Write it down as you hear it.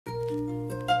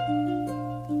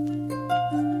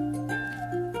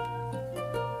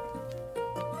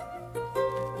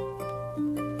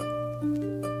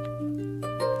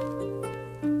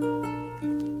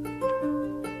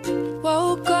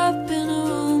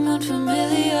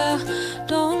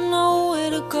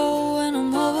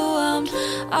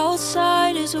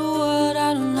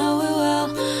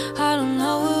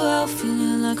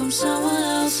I'm someone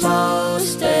else.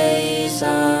 Most days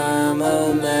I'm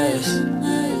a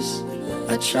mess.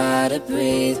 I try to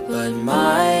breathe, but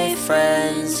my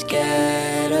friends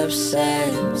get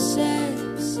upset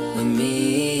with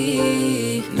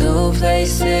me. New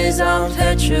places, I'm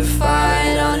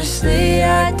petrified. Honestly,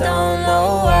 I don't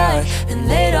know why. And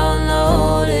they don't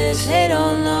notice, they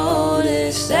don't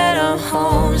notice that I'm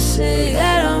homesick,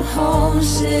 that I'm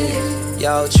homesick.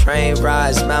 Yo, train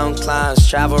rides, mountain climbs,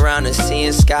 travel around the sea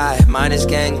and sky. Mine is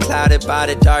getting clouded by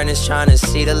the darkness, trying to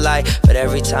see the light. But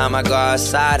every time I go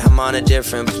outside, I'm on a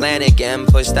different planet, getting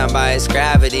pushed down by its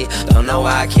gravity. Don't know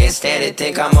why I can't stand it,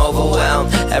 think I'm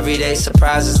overwhelmed. Everyday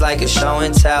surprises like a show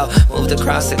and tell. Moved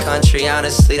across the country,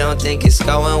 honestly don't think it's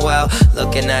going well.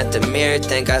 Looking at the mirror,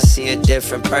 think I see a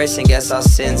different person. Guess I'll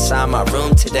sit inside my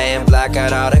room today and black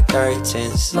out all the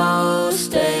curtains.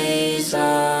 Most days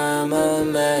I'm a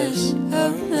mess.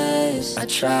 I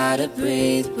try to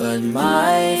breathe, but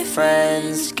my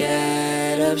friends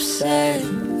get upset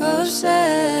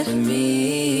with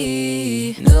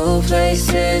me. New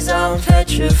places, I'm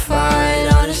petrified.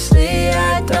 Honestly,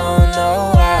 I don't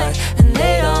know why. And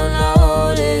they don't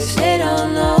notice, they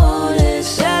don't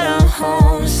notice that I'm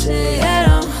homesick, that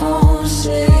I'm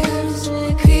homesick.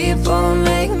 People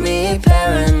make me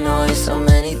paranoid, so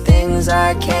many things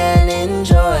I can't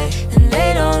enjoy. And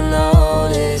they don't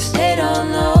notice, they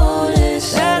don't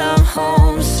notice that I'm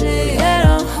homesick, that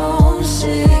I'm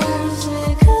homesick.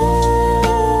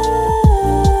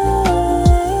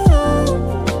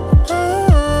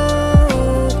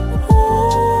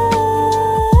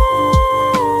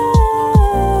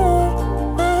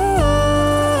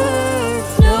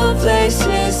 New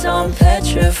places, I'm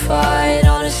petrified.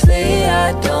 Honestly,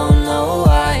 I don't know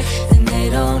why. And they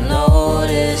don't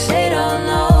notice, they don't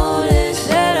notice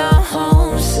that I'm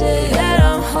homesick, that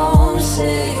I'm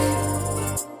homesick.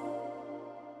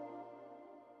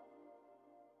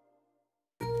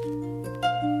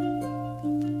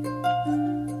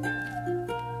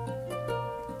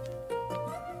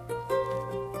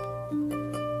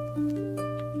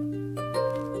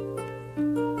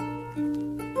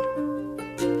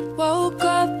 Woke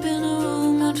up in a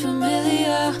room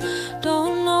unfamiliar.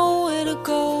 Don't know where to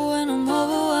go when I'm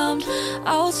overwhelmed.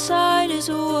 Outside is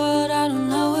a world I don't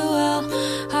know it well.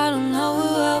 I don't know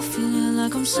it well, feeling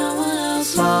like I'm someone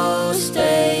else. Most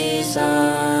days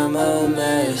I'm a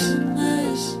mess.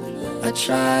 I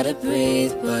try to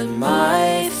breathe, but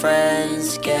my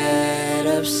friends get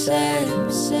upset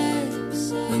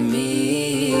with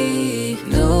me.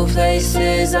 New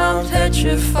places, I'm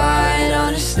petrified.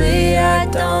 Honestly, I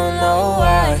don't know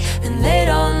why. And they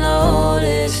don't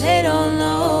notice, they don't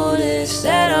notice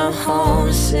that I'm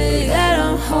homesick, that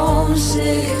I'm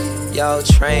homesick. Yo,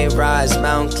 train rides,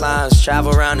 mountain climbs,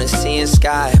 travel around the sea and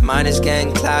sky. Mine is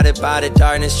getting clouded by the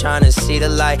darkness, trying to see the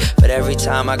light. But every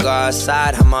time I go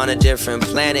outside, I'm on a different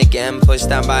planet, getting pushed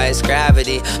down by its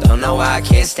gravity. Don't know why I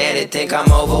can't stand it, think I'm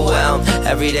overwhelmed.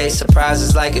 Everyday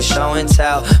surprises like a show and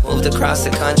tell. Moved across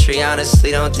the country,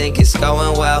 honestly don't think it's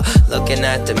going well. Looking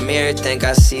at the mirror, think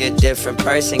I see a different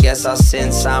person. Guess I'll sit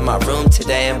inside my room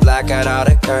today and black out all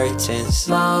the curtains.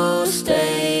 Most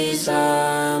days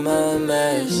I'm a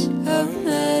mess.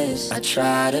 I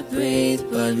try to breathe,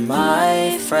 but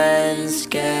my friends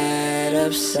get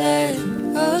upset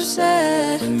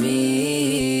with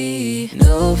me.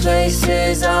 New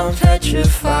places, I'm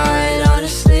petrified.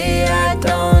 Honestly, I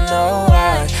don't know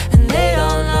why. And they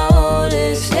don't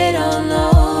notice, they don't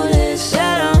notice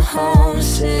that I'm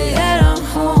homesick, that I'm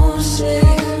homesick.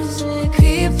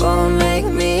 People make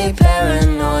me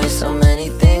paranoid, so many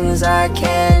things I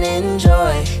can't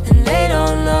enjoy. And they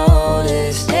don't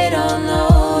notice, they don't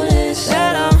notice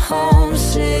that I'm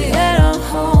homesick, that I'm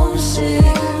homesick.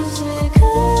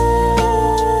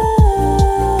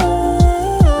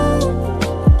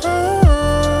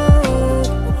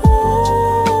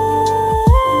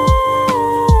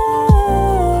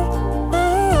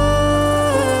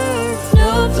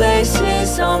 New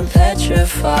places, I'm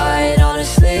petrified.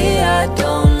 Honestly, I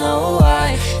don't know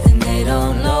why. And they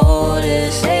don't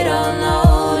notice, they don't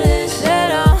notice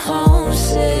that I'm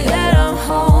homesick, that I'm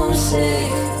homesick.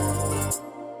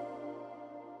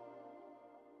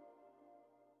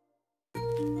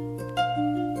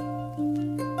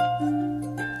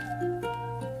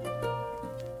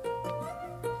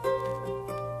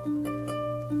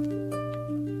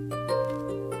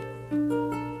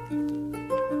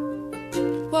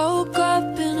 Woke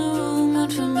up in a room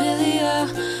unfamiliar.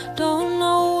 Don't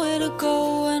know where to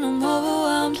go when I'm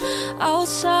overwhelmed.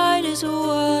 Outside is a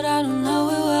world I don't know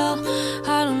it well.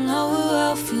 I don't know it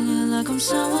well, feeling like I'm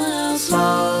someone else.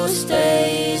 Most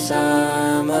days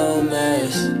I'm a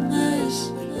mess.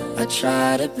 I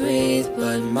try to breathe,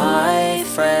 but my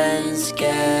friends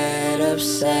get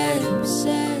upset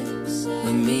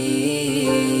with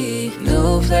me.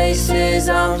 New places,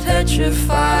 I'm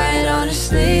petrified.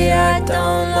 Honestly, I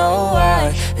don't know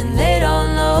why. And they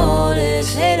don't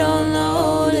notice, they don't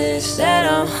notice that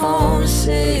I'm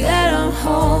homesick, that I'm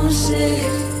homesick.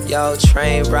 Yo,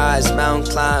 train rides,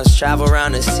 mountain climbs, travel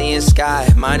around the sea and sky.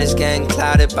 Mine is getting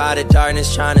clouded by the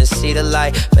darkness, trying to see the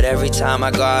light. But every time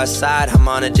I go outside, I'm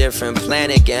on a different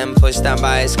planet, getting pushed down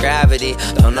by its gravity.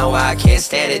 Don't know why I can't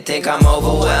stand it, think I'm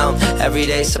overwhelmed.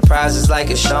 Everyday surprises like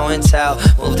a show and tell.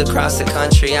 Moved across the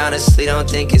country, honestly don't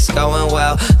think it's going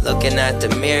well. Looking at the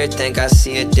mirror, think I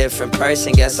see a different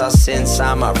person. Guess I'll sit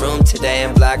inside my room today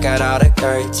and black out all the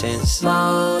curtains.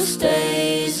 Most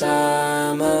days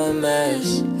I'm a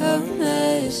mess.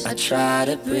 I try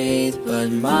to breathe,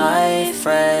 but my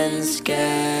friends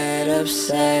get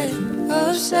upset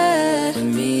with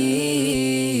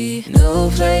me. New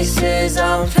places,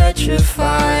 I'm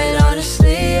petrified.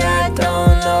 Honestly, I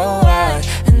don't know why.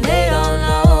 And they don't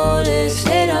notice,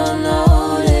 they don't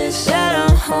notice that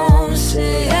I'm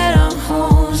homesick, that I'm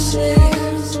homesick.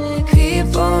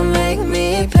 People make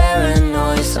me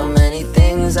paranoid, so many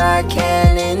things I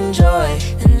can't enjoy.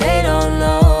 And they don't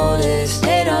notice,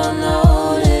 they don't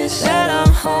notice that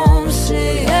I'm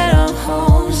homesick, that I'm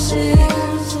homesick.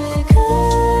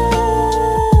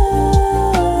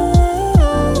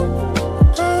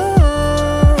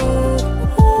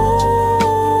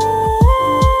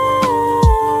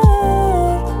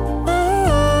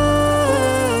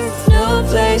 New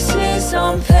places,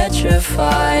 I'm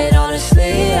petrified.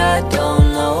 Honestly, I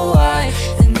don't know why.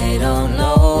 And they don't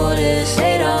notice,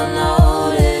 they don't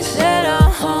notice that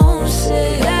I'm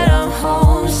homesick, that I'm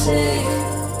homesick.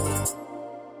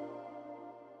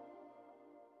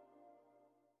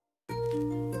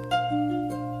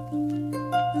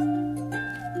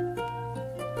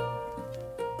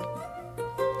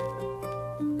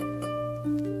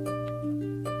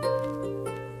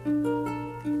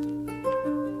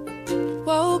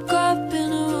 Woke up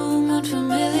in a room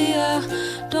unfamiliar.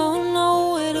 Don't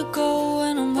know where to go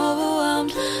and I'm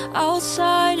overwhelmed.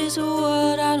 Outside is a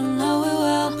world I don't know it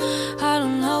well. I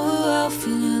don't know it well,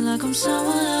 feeling like I'm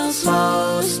someone else.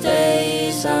 Most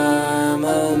days I'm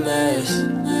a mess.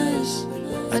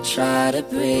 I try to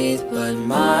breathe, but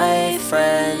my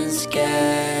friends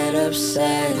get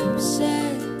upset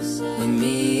with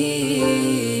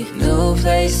me. New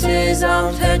places,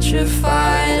 I'm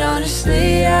petrified.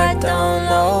 Honestly, I don't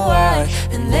know why.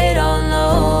 And they don't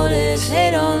notice,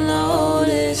 they don't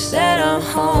notice that I'm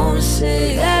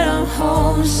homesick, that I'm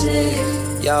homesick.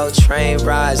 Yo, train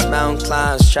rides, mountain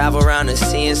climbs, travel around the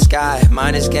sea and sky.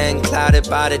 Mine is getting clouded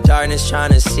by the darkness,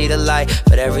 trying to see the light.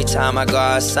 But every time I go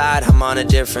outside, I'm on a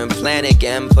different planet,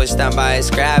 getting pushed down by its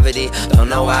gravity. Don't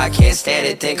know why I can't stand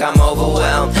it, think I'm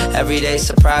overwhelmed. Everyday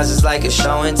surprises like a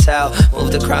show and tell.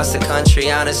 Moved across the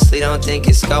country, honestly don't think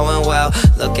it's going well.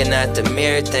 Looking at the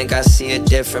mirror, think I see a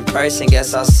different person.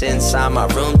 Guess I'll sit inside my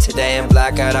room today and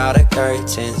black out all the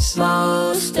curtains.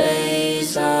 Most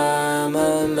days I'm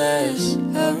a mess.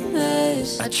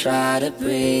 I try to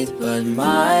breathe, but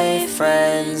my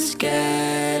friends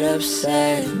get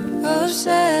upset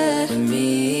with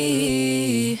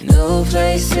me. New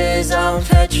places, I'm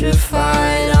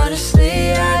petrified.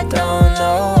 Honestly, I don't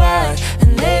know why.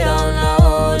 And they don't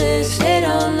notice, they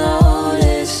don't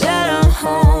notice that I'm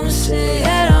homesick,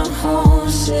 that I'm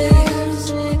homesick.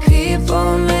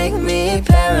 People make me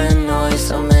paranoid,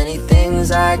 so many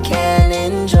things I can't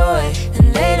enjoy.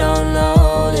 And they don't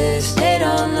notice, they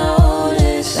don't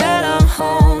notice that I'm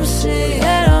homesick,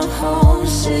 that I'm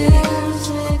homesick.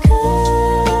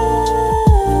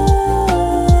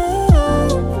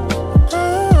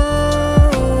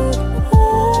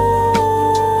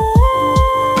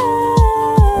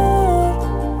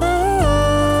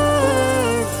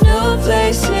 New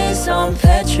places, I'm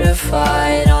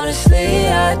petrified. Honestly,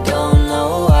 I don't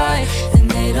know why. And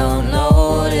they don't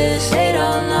notice, they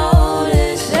don't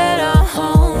notice that I'm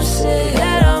homesick,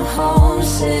 that I'm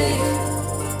homesick.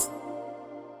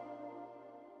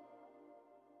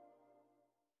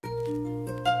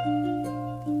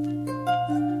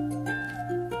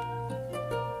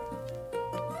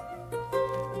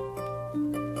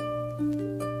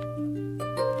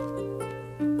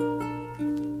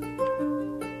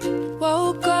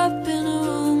 Woke up in a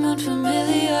room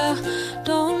unfamiliar.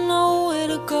 Don't know where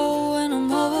to go and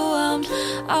I'm overwhelmed.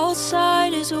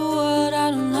 Outside is a world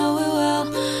I don't know it well.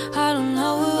 I don't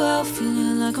know it well,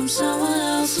 feeling like I'm someone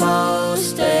else.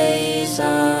 Most days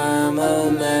I'm a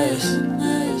mess.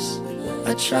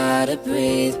 I try to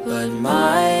breathe, but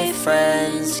my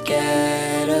friends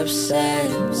get upset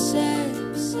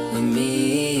with with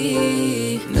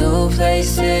me. New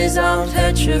places, I'm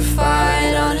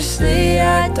petrified. Honestly,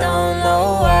 I don't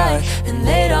know why. And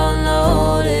they don't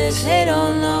notice, they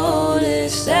don't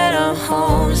notice that I'm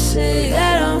homesick,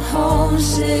 that I'm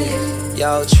homesick.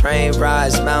 Yo, train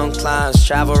rides, mountain climbs,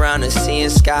 travel around the sea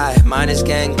and sky. Mine is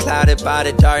getting clouded by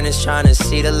the darkness, trying to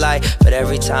see the light. But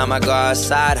every time I go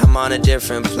outside, I'm on a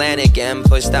different planet, getting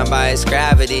pushed down by its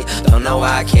gravity. Don't know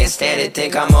why I can't stand it,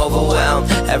 think I'm overwhelmed.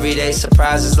 Everyday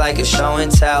surprises like a show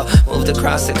and tell. Moved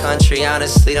across the country,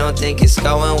 honestly don't think it's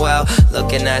going well.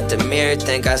 Looking at the mirror,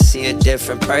 think I see a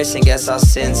different person. Guess I'll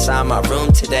sit inside my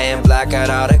room today and black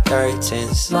out all the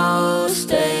curtains. Most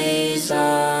days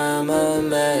I'm a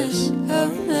mess, a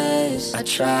mess. I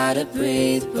try to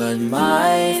breathe, but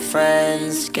my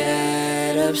friends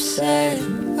get upset,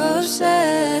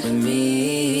 upset with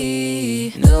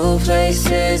me. New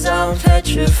places, I'm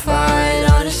petrified.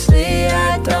 Honestly,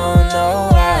 I don't know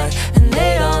why. And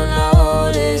they don't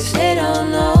notice, they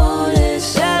don't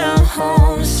notice that I'm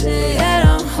homesick, that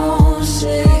I'm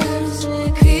homesick.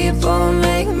 People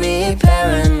make me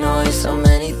paranoid, so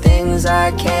many things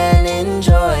I can't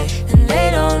enjoy. And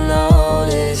they don't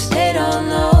notice, they don't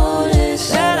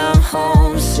notice that I'm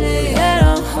homesick, that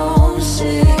I'm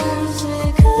homesick.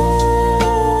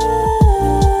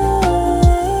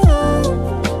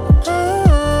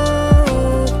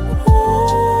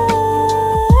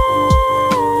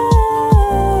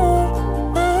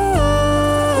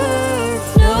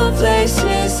 New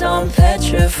places, I'm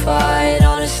petrified.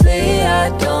 Honestly, I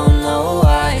don't know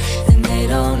why. And they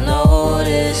don't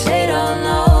notice, they don't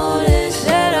notice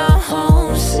that I'm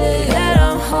homesick, that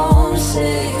I'm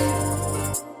homesick.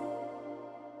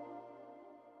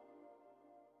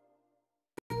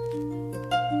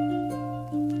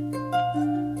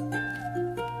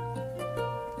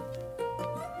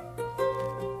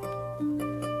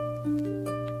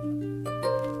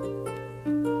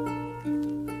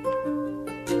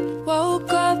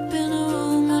 Woke up in a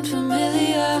room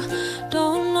unfamiliar.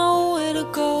 Don't know where to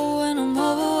go and I'm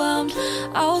overwhelmed.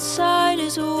 Outside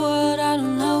is a world I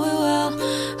don't know it well.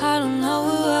 I don't know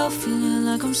it well, feeling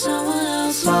like I'm someone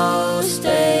else. Most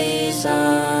days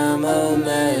I'm a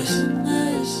mess.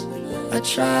 I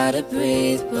try to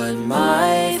breathe, but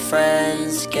my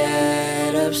friends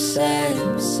get upset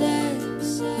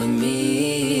with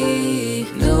me.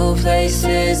 New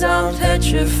places, I'm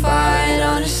petrified.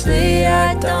 Honestly,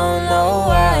 I don't know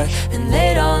why. And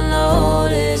they don't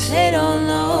notice, they don't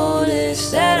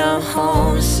notice that I'm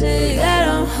homesick, that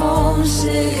I'm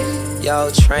homesick.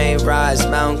 Yo, train rides,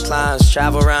 mountain climbs,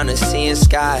 travel around the sea and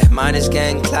sky. Mine is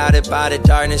getting clouded by the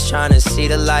darkness, trying to see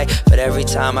the light. But every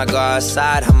time I go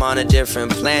outside, I'm on a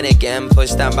different planet, getting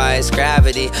pushed down by its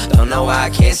gravity. Don't know why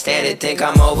I can't stand it, think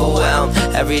I'm overwhelmed.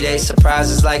 Everyday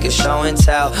surprises like a show and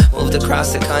tell. Moved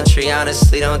across the country,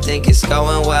 honestly don't think it's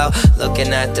going well.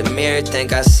 Looking at the mirror,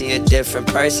 think I see a different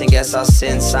person. Guess I'll sit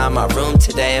inside my room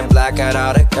today and black out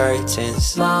all the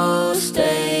curtains. Most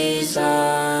days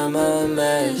I'm a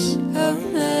mess, a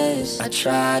mess. I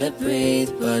try to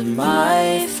breathe, but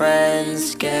my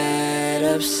friends get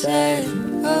upset,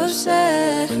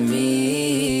 upset with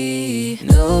me.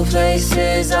 New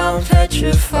places, I'm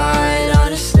petrified.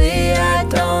 Honestly, I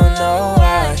don't know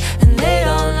why. And they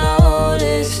don't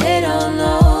notice, they don't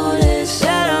notice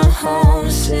that I'm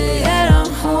homesick, that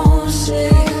I'm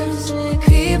homesick.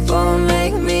 People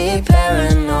make me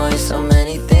paranoid, so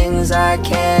many things I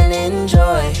can't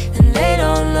enjoy. And they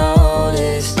don't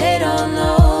notice, they don't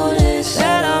notice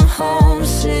that I'm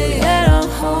homesick, that I'm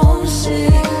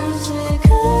homesick.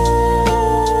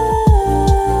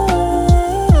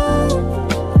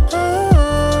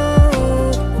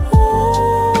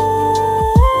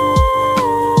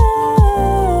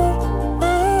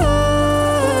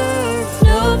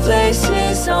 New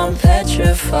places, I'm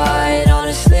petrified.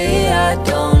 Honestly, I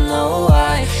don't know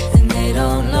why. And they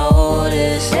don't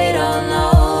notice, they don't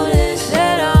notice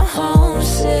that I'm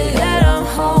homesick, that I'm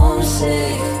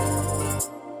homesick.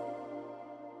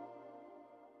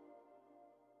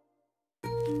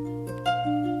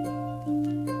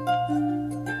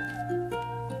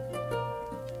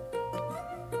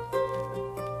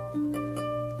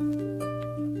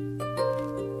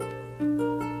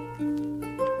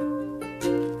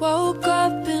 Woke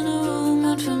up in a room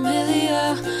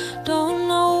unfamiliar. Don't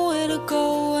know where to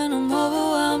go and I'm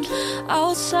overwhelmed.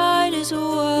 Outside is a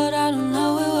world I don't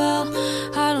know it well.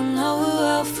 I don't know it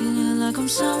well, feeling like I'm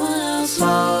someone else.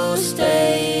 Most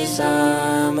days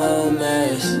I'm a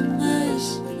mess.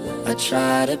 I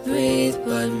try to breathe,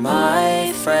 but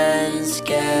my friends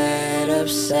get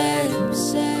upset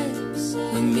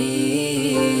with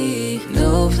me.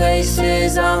 New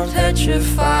places I'm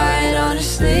petrified.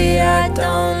 Honestly, I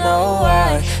don't know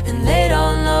why. And they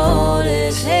don't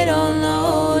notice, they don't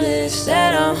notice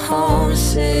that I'm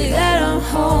homesick, that I'm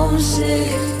homesick.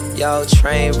 Yo,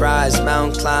 train rides,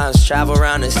 mountain climbs, travel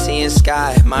around the sea and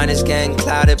sky. Mine is getting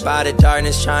clouded by the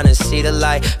darkness, trying to see the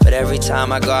light. But every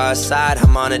time I go outside,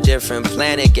 I'm on a different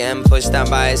planet, getting pushed down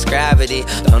by its gravity.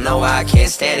 Don't know why I can't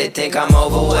stand it, think I'm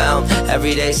overwhelmed.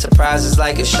 Everyday surprises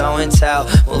like a show and tell.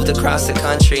 Moved across the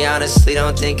country, honestly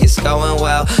don't think it's going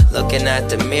well. Looking at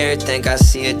the mirror, think I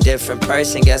see a different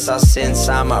person. Guess I'll sit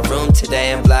inside my room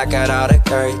today and black out all the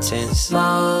curtains.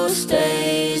 Most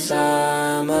days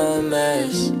I'm a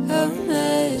mess.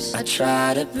 I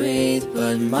try to breathe,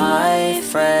 but my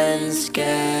friends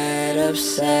get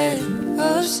upset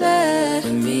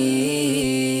with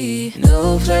me.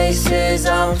 New places,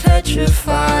 I'm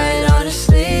petrified.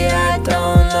 Honestly, I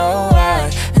don't know why.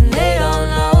 And they don't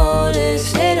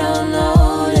notice, they don't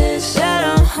notice that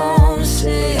I'm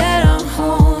homesick, that I'm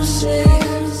homesick.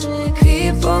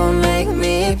 People make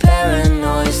me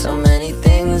paranoid, so many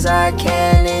things I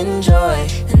can't enjoy.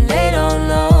 And they don't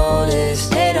notice,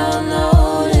 they don't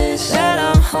notice that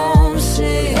I'm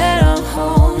homesick, that I'm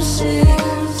homesick.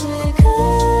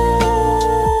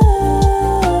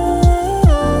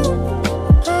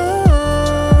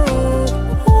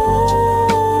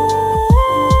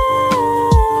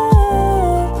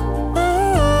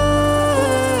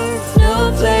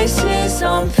 New places,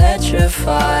 I'm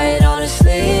petrified.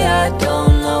 Honestly, I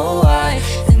don't know why.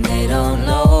 And they don't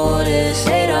notice,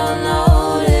 they don't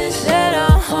notice that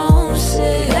I'm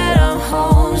homesick, that I'm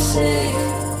homesick.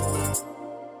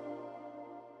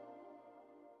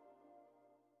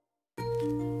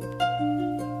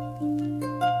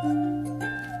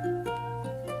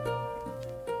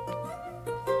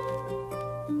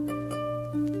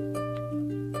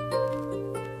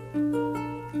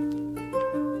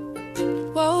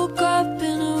 Woke up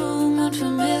in a room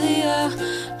unfamiliar.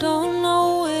 Don't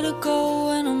know where to go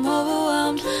when I'm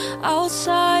overwhelmed.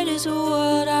 Outside is a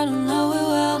world I don't know it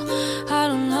well. I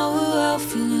don't know it well,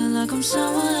 feeling like I'm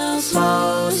someone else.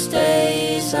 Most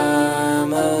days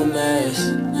I'm a mess.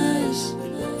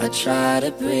 I try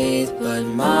to breathe, but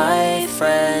my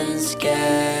friends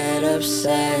get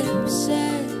upset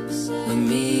with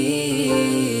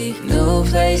me. New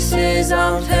places,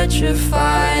 I'm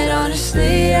petrified.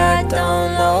 Honestly, I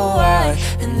don't know why.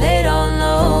 And they don't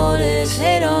notice,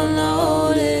 they don't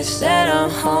notice that I'm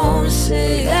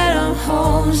homesick, that I'm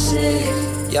homesick.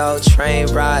 Yo, train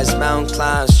rides, mountain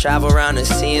climbs, travel around the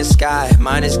sea and sky.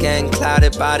 Mine is getting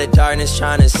clouded by the darkness,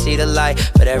 trying to see the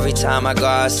light. But every time I go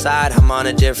outside, I'm on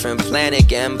a different planet,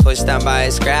 getting pushed down by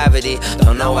its gravity.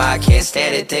 Don't know why I can't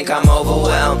stand it, think I'm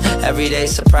overwhelmed. Everyday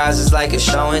surprises like a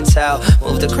show and tell.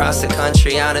 Moved across the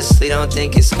country, honestly don't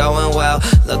think it's going well.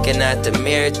 Looking at the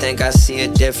mirror, think I see a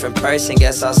different person.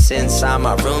 Guess I'll sit inside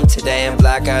my room today and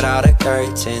black out all the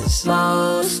curtains.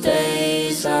 Most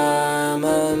days I'm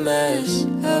a mess.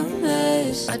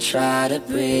 I try to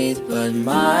breathe, but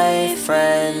my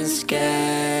friends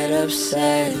get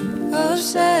upset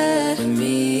with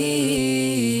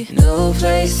me. New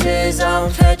places,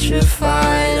 I'm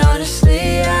petrified.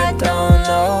 Honestly, I don't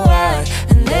know why.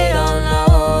 And they don't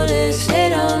notice, they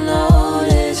don't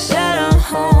notice that I'm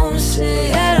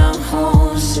homesick, that I'm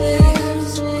homesick.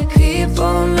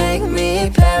 People make me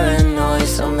paranoid,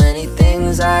 so many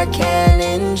things I can't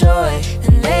enjoy.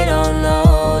 And they don't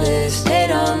notice, they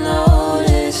don't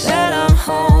notice that I'm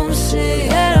homesick,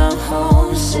 that I'm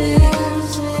homesick.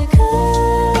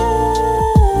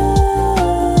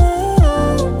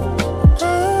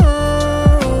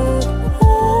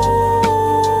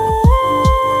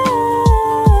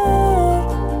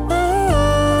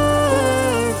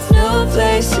 New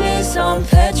places, I'm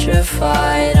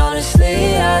petrified.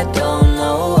 Honestly, I don't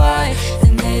know why.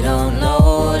 And they don't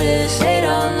notice, they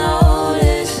don't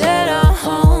notice that I'm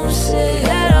homesick,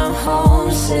 that I'm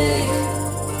homesick.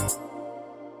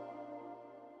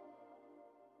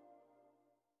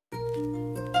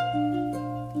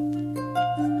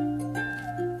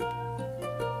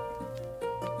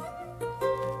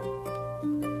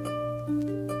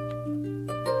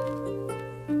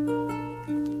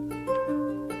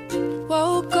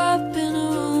 Woke up in a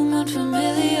room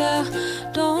unfamiliar.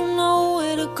 Don't know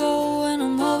where to go when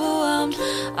I'm overwhelmed.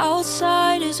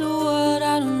 Outside is a world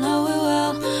I don't know it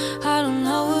well. I don't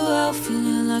know it well,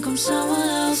 feeling like I'm someone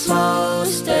else.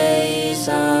 Most days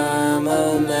I'm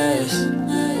a mess.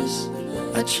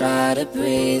 I try to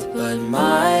breathe, but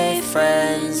my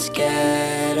friends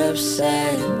get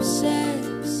upset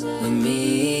with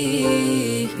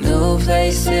me. New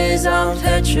places, I'm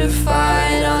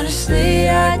petrified. Honestly,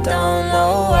 I don't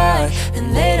know why.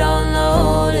 And they don't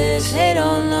notice, they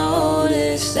don't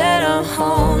notice that I'm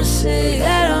homesick,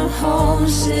 that I'm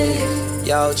homesick.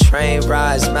 Yo, train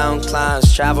rides, mountain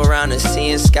climbs, travel around the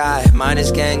sea and sky. Mine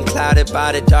is getting clouded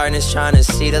by the darkness, trying to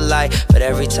see the light. But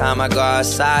every time I go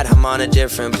outside, I'm on a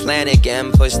different planet,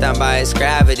 getting pushed down by its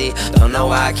gravity. Don't know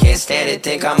why I can't stand it,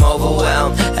 think I'm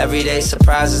overwhelmed. Everyday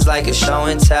surprises like a show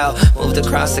and tell. Moved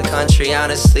across the country,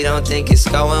 honestly don't think it's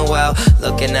going well.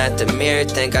 Looking at the mirror,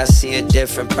 think I see a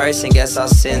different person. Guess I'll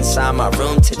sit inside my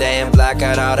room today and black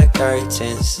out all the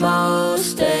curtains.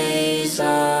 Most days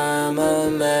I'm a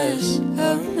mess.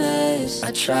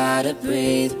 I try to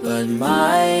breathe, but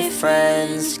my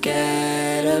friends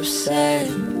get upset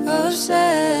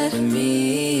with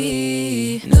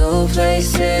me. New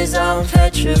places, I'm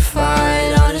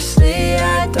petrified. Honestly,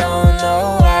 I don't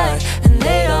know why. And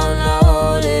they don't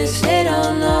notice, they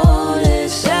don't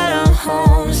notice that I'm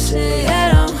homesick,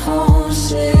 that I'm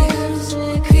homesick.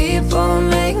 People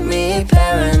make me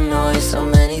paranoid, so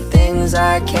many things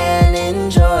I can't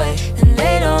enjoy. And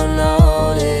they don't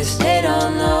notice, they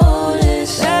don't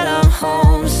notice that I'm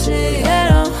homesick,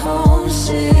 that I'm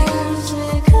homesick.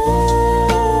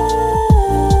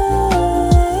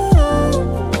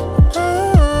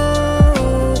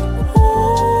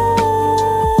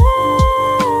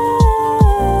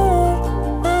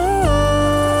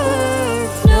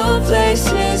 New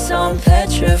places, I'm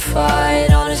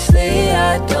petrified. Honestly,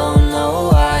 I don't know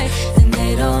why. And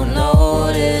they don't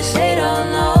notice, they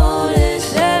don't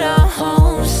notice that I'm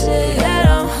homesick, that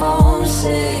I'm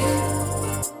homesick.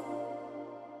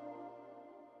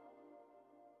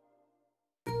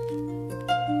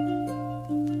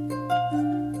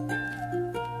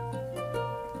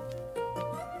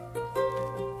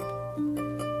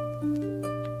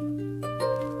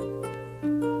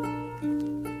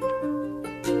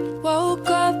 Woke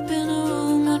up in a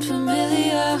room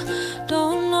unfamiliar.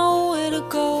 Don't know where to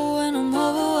go when I'm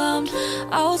overwhelmed.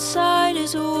 Outside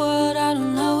is a world I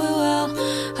don't know it well.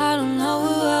 I don't know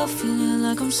it well, feeling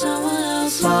like I'm someone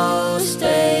else. Most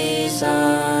days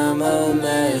I'm a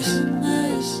mess.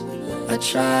 I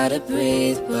try to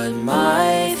breathe, but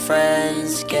my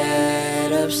friends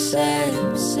get upset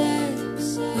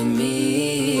with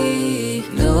me.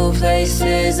 New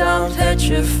places, I'm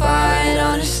petrified.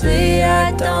 Honestly,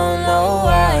 I don't know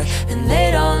why. And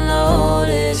they don't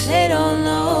notice, they don't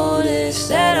notice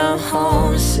that I'm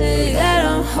homesick, that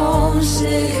I'm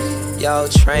homesick. Yo,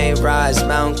 train rides,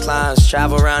 mountain climbs,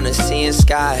 travel around the sea and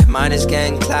sky. Mine is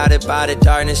getting clouded by the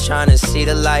darkness, trying to see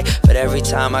the light. But every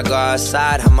time I go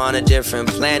outside, I'm on a different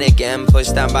planet, getting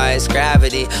pushed down by its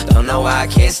gravity. Don't know why I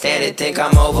can't stand it, think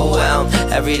I'm overwhelmed.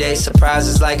 Everyday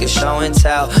surprises like a show and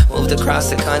tell. Moved across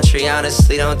the country,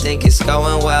 honestly don't think it's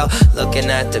going well.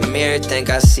 Looking at the mirror, think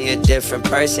I see a different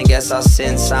person. Guess I'll sit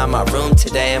inside my room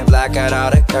today and black out all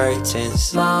the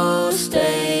curtains. Most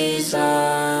days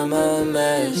I'm a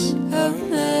mess.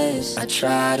 I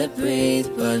try to breathe,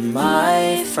 but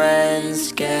my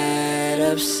friends get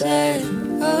upset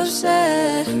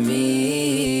with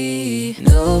me.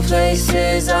 New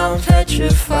places, I'm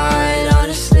petrified.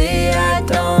 Honestly, I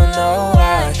don't know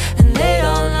why. And they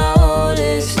don't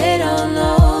notice, they don't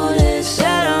notice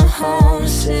that I'm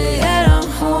homesick, that I'm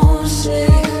homesick.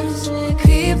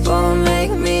 People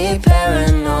make me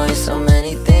paranoid, so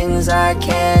many things I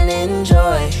can't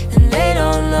enjoy. And they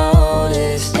don't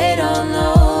notice, they don't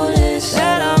notice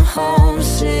that I'm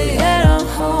homesick, that I'm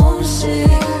homesick.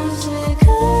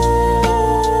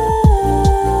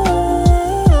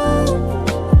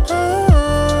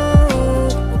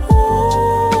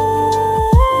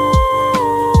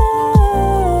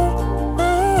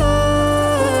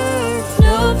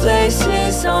 New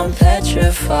places, I'm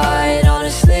petrified.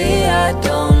 Honestly, I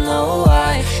don't know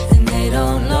why. And they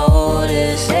don't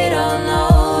notice, they don't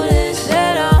notice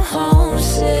that I'm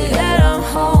homesick, that I'm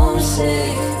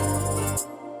homesick.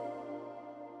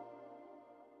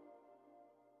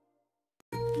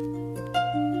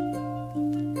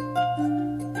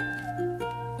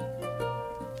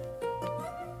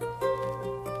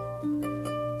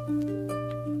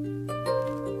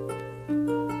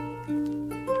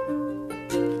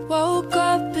 Woke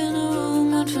up in a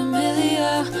room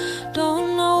unfamiliar.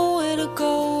 Don't know where to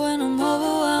go when I'm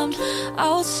overwhelmed.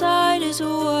 Outside is a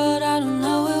world I don't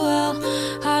know it well.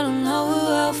 I don't know it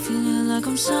well, feeling like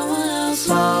I'm someone else.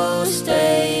 Most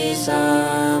days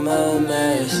I'm a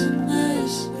mess.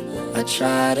 I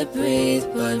try to breathe,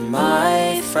 but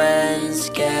my friends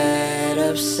get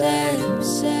upset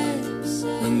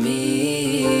with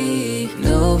me.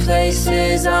 New New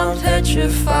places, I'm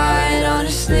petrified.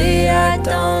 Honestly, I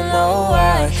don't know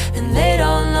why. And they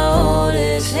don't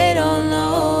notice, they don't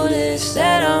notice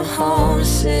that I'm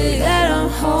homesick, that I'm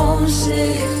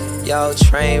homesick. Yo,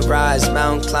 train rides,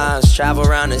 mountain climbs, travel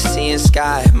around the sea and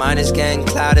sky. Mine is getting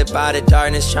clouded by the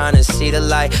darkness, trying to see the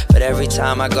light. But every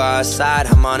time I go outside,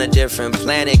 I'm on a different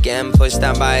planet, getting pushed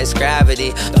down by its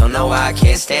gravity. Don't know why I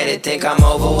can't stand it, think I'm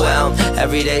overwhelmed.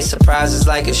 Everyday surprises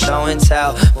like a show and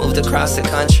tell. Moved across the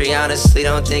country, honestly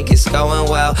don't think it's going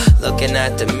well. Looking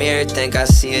at the mirror, think I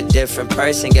see a different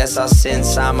person. Guess I'll sit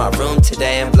inside my room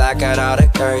today and black out all the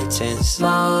curtains.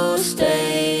 Most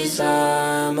days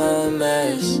I'm a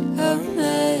mess.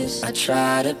 I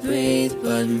try to breathe,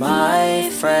 but my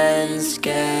friends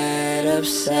get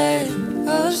upset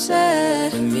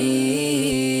with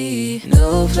me.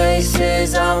 New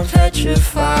places, I'm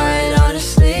petrified.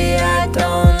 Honestly, I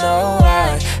don't know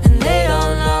why. And they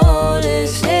don't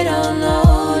notice, they don't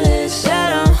notice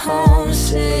that I'm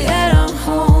homesick, that I'm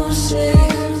homesick.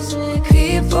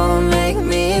 People make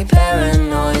me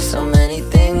paranoid, so many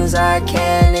things I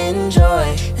can't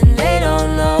enjoy. And they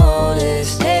don't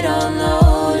notice, they don't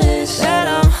notice that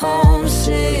I'm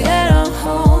homesick, that I'm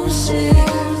homesick.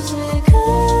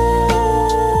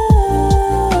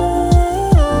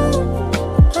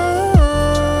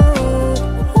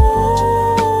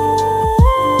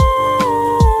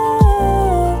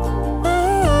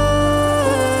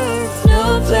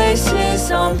 New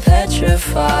places, I'm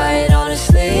petrified.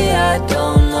 Honestly, I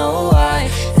don't know why.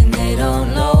 And they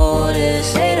don't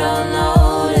notice, they don't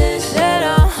notice that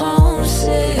I'm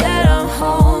homesick, that I'm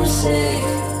homesick.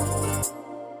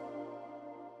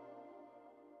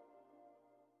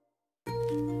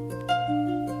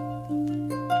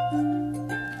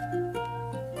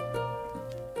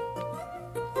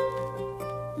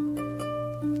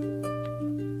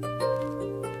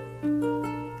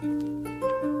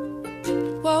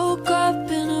 Woke up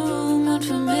in a room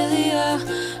unfamiliar.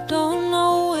 Don't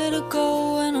know where to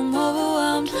go when I'm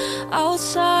overwhelmed.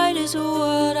 Outside is a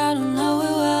world I don't know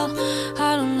it well.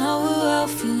 I don't know it well,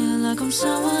 feeling like I'm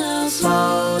someone else.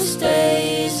 Most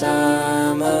days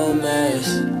I'm a mess.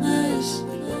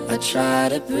 I try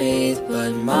to breathe,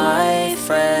 but my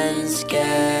friends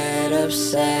get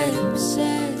upset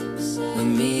with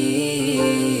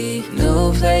me.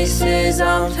 New places,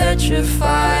 I'm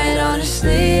petrified.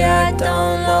 Honestly, I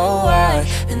don't know why.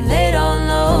 And they don't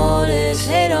notice,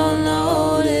 they don't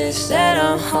notice that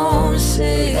I'm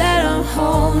homesick, that I'm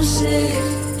homesick.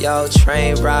 Yo,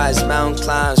 train rides, mountain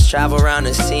climbs, travel around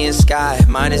the sea and sky.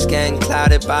 Mine is getting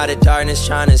clouded by the darkness,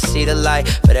 trying to see the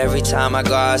light. But every time I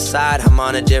go outside, I'm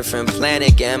on a different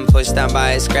planet, getting pushed down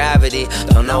by its gravity.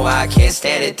 Don't know why I can't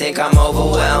stand it, think I'm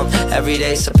overwhelmed.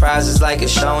 Everyday surprises like a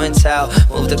show and tell.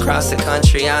 Moved across the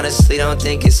country, honestly don't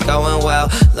think it's going well.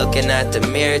 Looking at the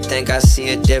mirror, think I see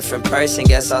a different person.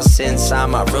 Guess I'll sit inside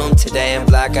my room today and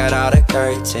black out all the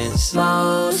curtains.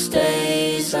 Most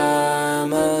days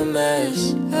I'm a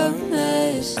mess.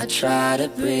 I try to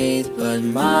breathe, but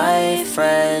my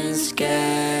friends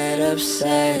get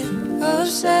upset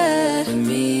with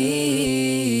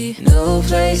me. New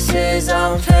places,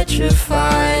 I'm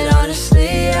petrified.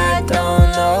 Honestly, I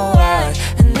don't know why.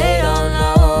 And they don't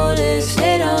notice,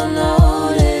 they don't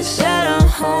notice that I'm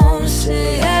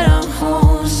homesick, that I'm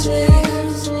homesick.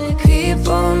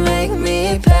 People make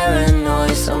me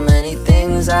paranoid, so many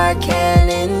things I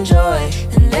can't enjoy.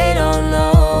 And they don't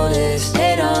notice,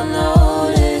 they don't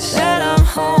notice that I'm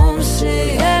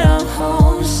homesick, that I'm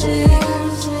homesick.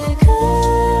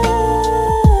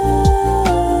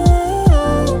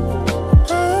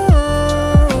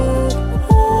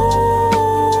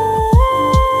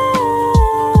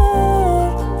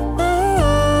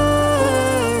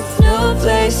 New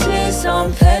places,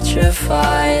 I'm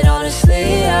petrified.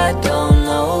 Honestly, I don't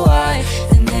know why.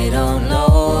 And they don't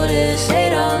notice, they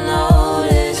don't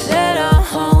notice that I'm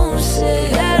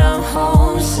homesick, that I'm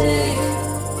homesick.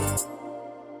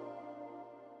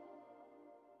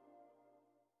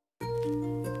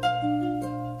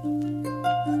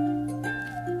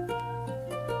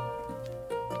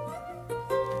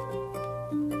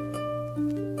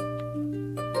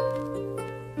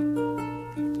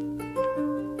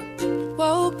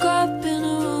 Woke up in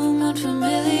a room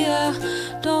unfamiliar.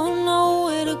 Don't know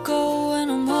where to go when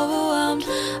I'm overwhelmed.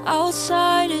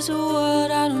 Outside is a world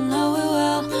I don't know it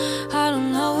well. I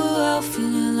don't know it well,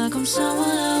 feeling like I'm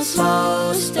someone else.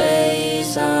 Most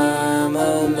days I'm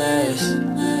a mess.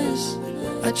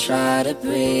 I try to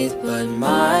breathe, but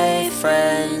my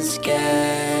friends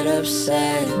get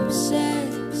upset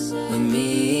with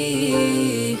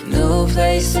me. New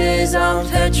places, I'm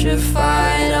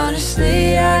petrified.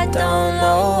 Honestly, I don't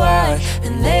know why.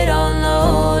 and they don't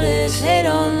notice, they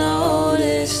don't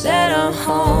notice that I'm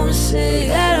homesick,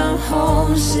 that I'm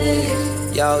homesick.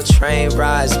 Yo, train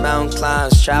rides, mountain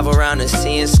climbs, travel around the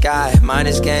sea and sky. Mine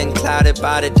is getting clouded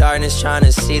by the darkness, trying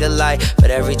to see the light.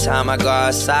 But every time I go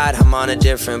outside, I'm on a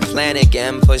different planet,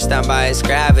 getting pushed down by its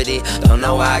gravity. Don't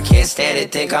know why I can't stand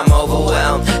it, think I'm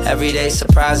overwhelmed. Everyday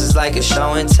surprises like a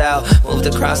show and tell. Moved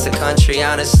across the country,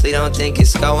 honestly don't think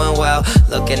it's going well.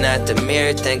 Looking at the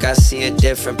mirror, think I see a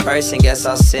different person. Guess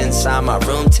I'll sit inside my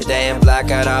room today and black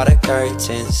out all the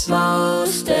curtains.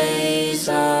 Most days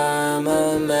I'm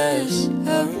a mess,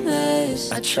 a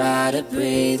mess. I try to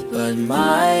breathe, but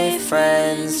my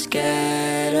friends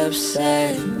get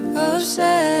upset,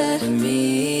 upset with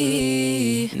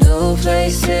me. New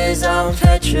places, I'm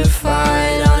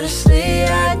petrified. Honestly,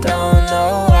 I don't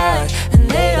know why, and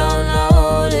they don't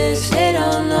notice, they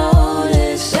don't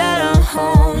notice that I'm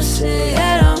homesick,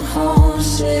 that I'm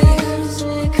homesick.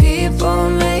 People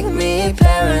make me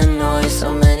paranoid,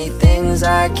 so many things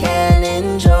I can't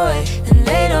enjoy, and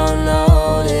they don't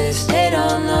notice, they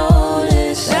don't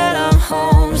notice that I'm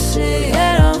homesick,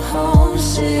 that I'm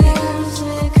homesick.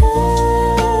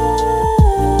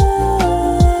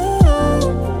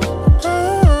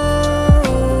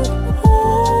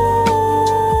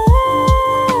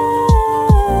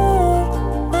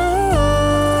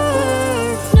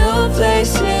 New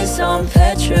places, I'm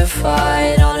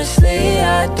petrified. Honestly,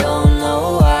 I don't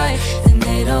know why, and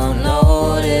they don't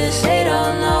notice, they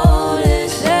don't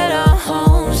notice that I'm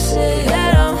homesick,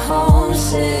 that I'm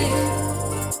homesick.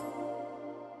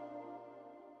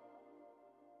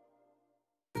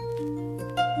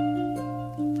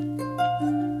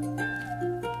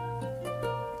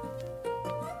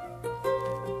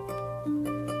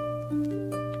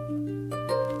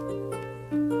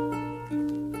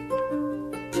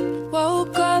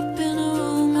 Woke up in a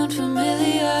room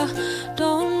unfamiliar,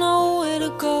 don't know where to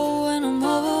go when I'm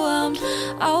overwhelmed.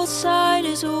 Outside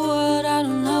is a world I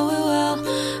don't know it well,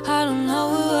 I don't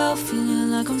know it well,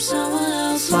 feeling like I'm someone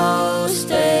else. Most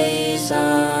days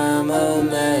I'm a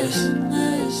mess.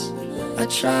 I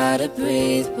try to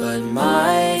breathe, but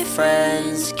my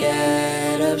friends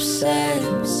get upset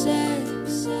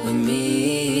with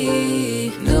me.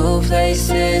 New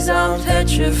places, I'm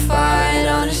petrified.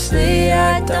 Honestly,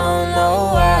 I don't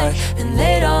know why, and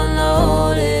they don't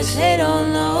notice, they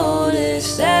don't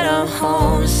notice that I'm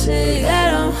homesick,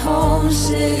 that I'm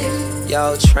homesick.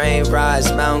 Yo, train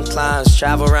rides, mountain climbs,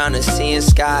 travel around the sea and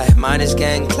sky. Mine is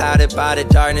getting clouded by the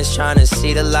darkness, trying to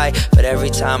see the light. But every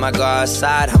time I go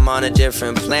outside, I'm on a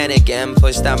different planet, getting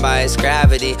pushed down by its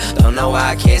gravity. Don't know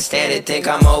why I can't stand it, think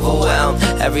I'm overwhelmed.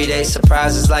 Everyday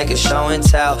surprises like a show and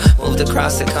tell. Moved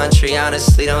across the country,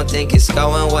 honestly don't think it's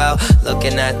going well.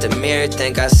 Looking at the mirror,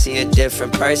 think I see a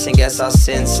different person. Guess I'll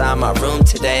sit inside my room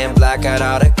today and black out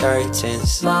all the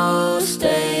curtains. Most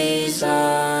days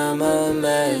I'm a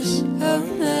mess, a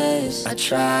mess. I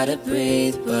try to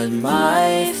breathe, but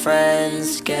my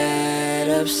friends get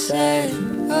upset,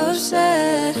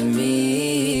 upset with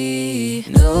me.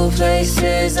 New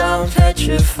places, I'm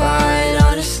petrified.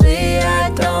 Honestly, I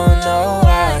don't know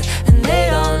why, and they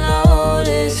don't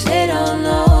notice, they don't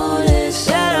notice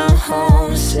that I'm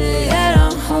homesick, that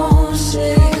I'm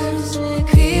homesick.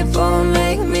 People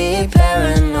make me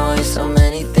paranoid, so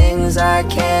many things I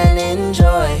can't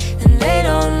enjoy, and they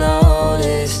don't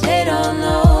notice, they don't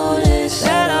notice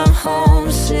that I'm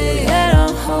homesick, that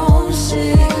I'm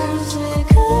homesick.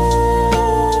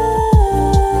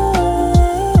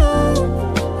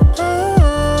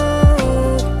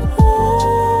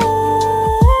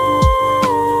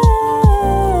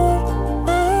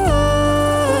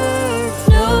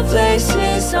 New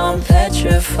places, I'm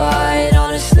petrified.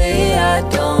 Honestly, I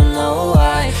don't know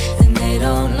why, and they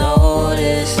don't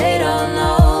notice, they don't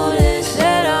notice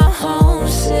that I'm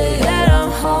homesick, that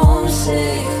I'm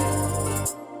homesick.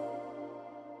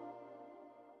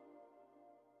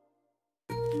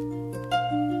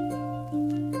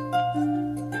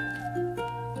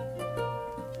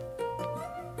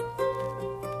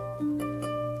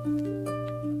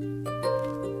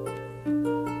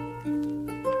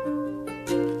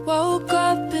 Woke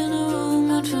up in a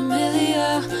room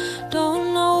unfamiliar,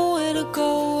 don't know where to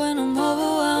go when I'm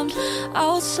overwhelmed.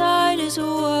 Outside is a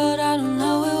world I don't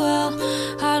know it well,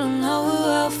 I don't know it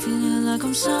well, feeling like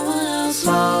I'm someone else.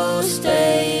 Most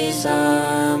days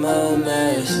I'm a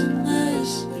mess.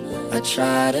 I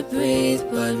try to breathe,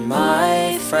 but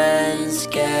my friends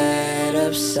get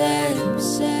upset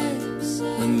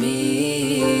with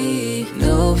me.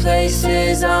 New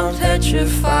places, I'm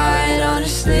petrified.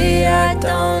 Honestly, I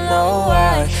don't know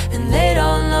why, and they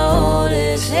don't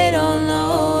notice, they don't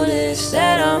notice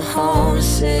that I'm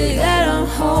homesick, that I'm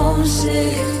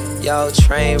homesick. Yo,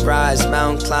 train rides,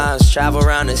 mountain climbs, travel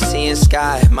around the sea and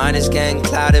sky. Mine is getting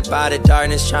clouded by the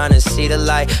darkness, trying to see the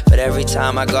light. But every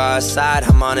time I go outside,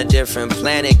 I'm on a different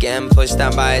planet, getting pushed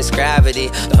down by its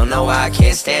gravity. Don't know why I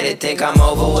can't stand it, think I'm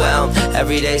overwhelmed.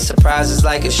 Everyday surprises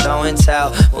like a show and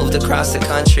tell. Moved across the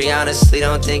country, honestly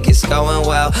don't think it's going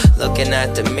well. Looking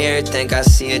at the mirror, think I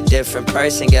see a different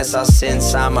person. Guess I'll sit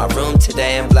inside my room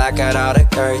today and black out all the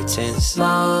curtains.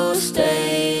 Most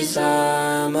days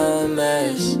I'm a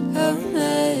mess.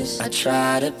 I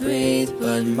try to breathe,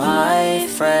 but my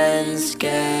friends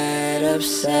get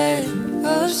upset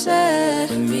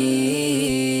with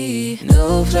me.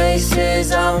 New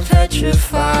places, I'm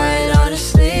petrified.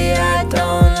 Honestly, I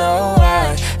don't know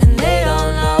why. And they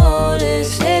don't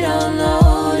notice, that I'm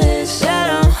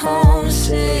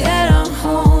homesick,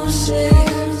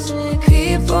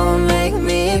 People make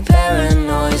me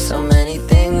paranoid. So many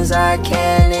things I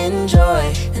can't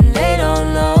enjoy. And they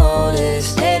don't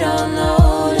notice, that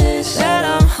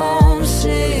I'm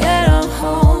homesick,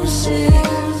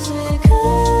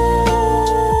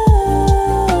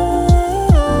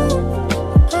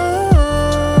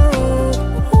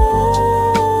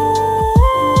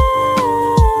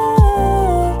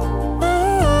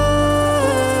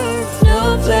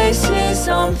 New places,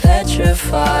 I'm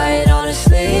petrified.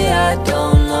 Honestly, I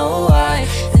don't know why.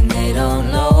 And they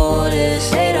don't notice,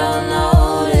 that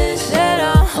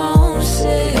I'm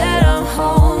homesick,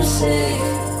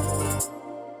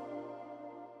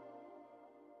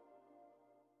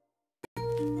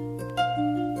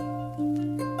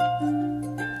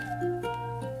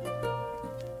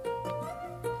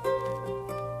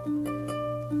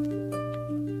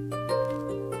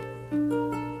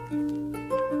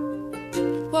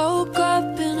 Woke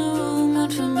up in a room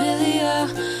unfamiliar.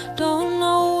 Don't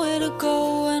know where to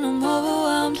go when I'm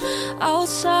overwhelmed.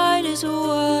 Outside is a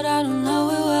world I don't know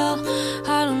it well.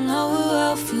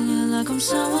 Feeling like I'm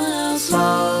someone else.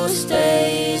 Most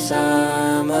days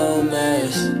I'm a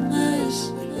mess.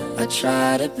 I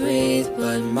try to breathe,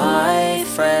 but my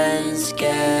friends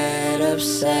get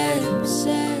upset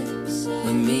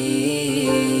with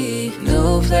me.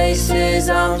 New places,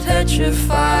 I'm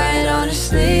petrified.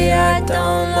 Honestly, I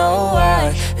don't know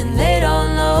why. And they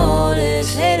don't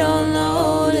notice,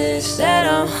 that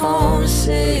I'm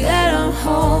homesick,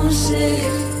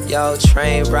 Yo,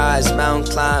 train rides,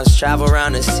 mountain climbs, travel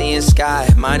around the sea and sky.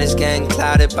 Mine is getting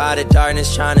clouded by the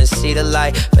darkness, trying to see the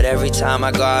light. But every time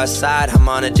I go outside, I'm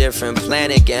on a different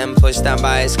planet, getting pushed down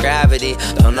by its gravity.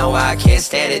 Don't know why I can't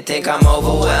stand it, think I'm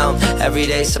overwhelmed.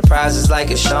 Everyday surprises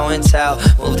like a show and tell.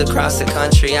 Moved across the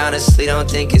country, honestly don't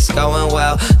think it's going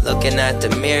well. Looking at the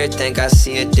mirror, think I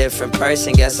see a different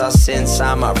person. Guess I'll sit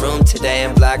inside my room today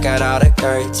and black out all the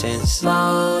curtains.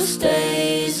 Most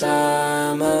days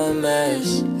I'm a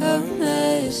mess.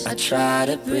 I try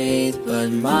to breathe,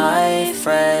 but my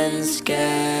friends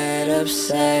get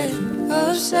upset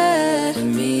with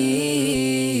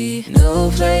me. New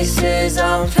places,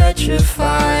 I'm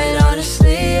petrified.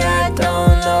 Honestly, I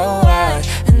don't know why.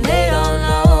 And they don't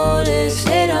notice,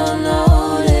 that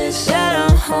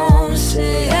I'm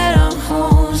homesick,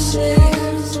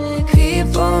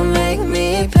 People make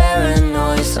me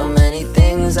paranoid. So many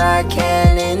things I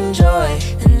can't enjoy.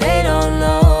 And they don't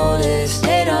notice,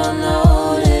 that I'm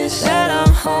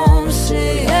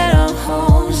homesick,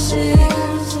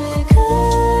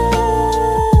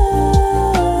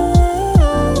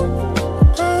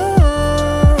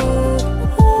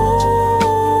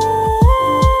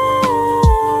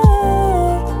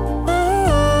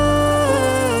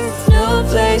 New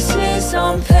places,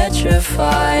 I'm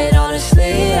petrified.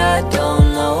 Honestly, I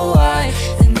don't know why.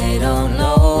 And they don't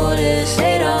notice,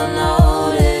 that I'm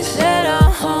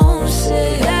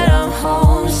homesick,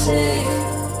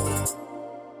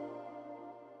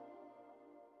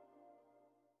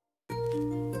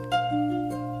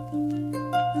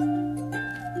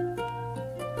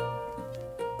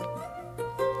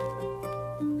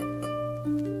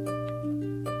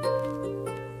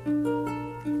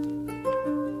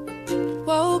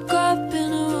 Woke up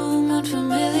in a room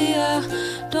unfamiliar.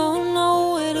 Don't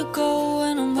know where to go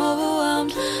when I'm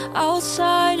overwhelmed.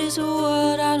 Outside is a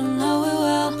world I don't know it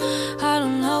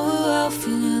well.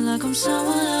 Feeling like I'm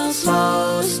someone else.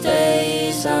 Most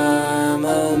days I'm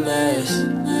a mess.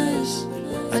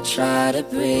 I try to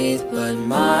breathe, but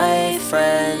my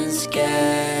friends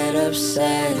get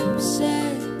upset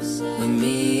with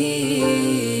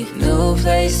me. New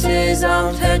places,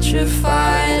 I'm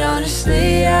petrified.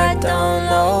 Honestly, I don't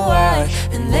know why.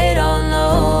 And they don't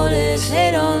notice,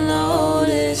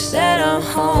 that I'm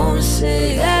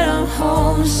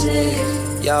homesick,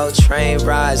 Yo, train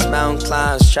rides, mountain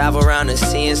climbs, travel around the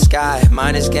sea and sky.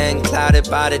 Mine is getting clouded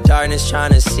by the darkness,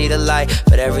 trying to see the light.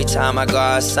 But every time I go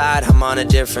outside, I'm on a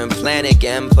different planet,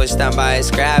 getting pushed down by its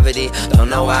gravity. Don't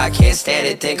know why I can't stand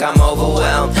it, think I'm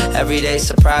overwhelmed. Everyday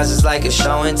surprises like a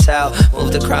show and tell.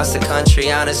 Moved across the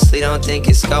country, honestly don't think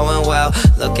it's going well.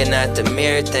 Looking at the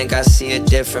mirror, think I see a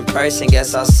different person.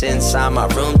 Guess I'll sit inside my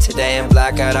room today and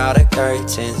black out all the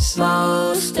curtains.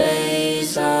 Most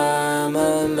days I'm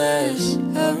a mess.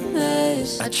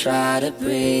 I try to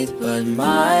breathe, but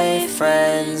my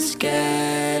friends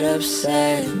get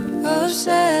upset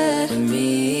with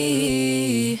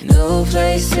me. New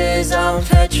places, I'm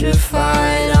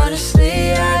petrified.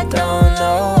 Honestly, I don't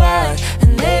know why.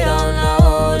 And they don't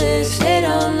notice, they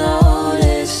don't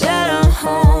notice that I'm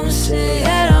homesick,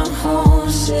 that I'm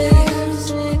homesick.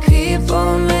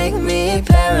 People make me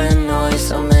paranoid.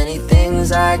 So many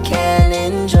things I can't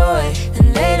enjoy.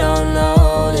 And they don't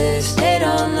notice, they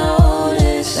don't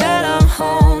notice that I'm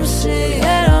homesick,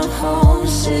 that I'm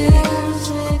homesick.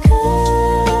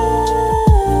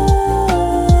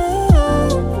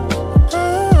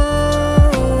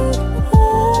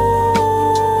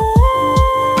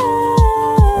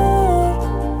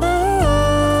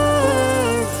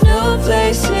 New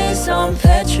places, I'm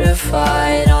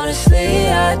petrified. Honestly,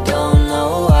 I don't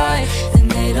know why. And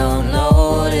they don't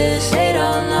notice, they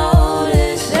don't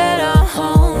notice that I'm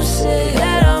homesick,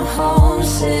 that I'm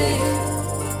homesick.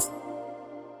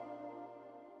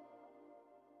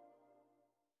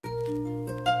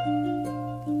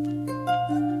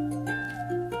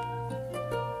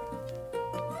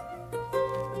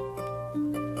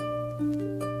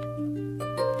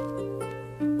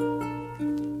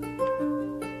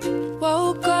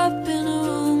 Woke up in a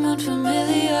room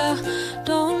unfamiliar.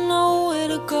 Don't know where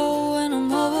to go when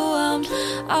I'm overwhelmed.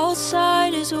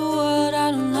 Outside is a world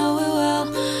I don't know it well.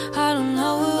 I don't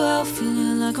know it well,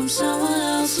 feeling like I'm someone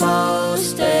else.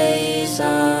 Most days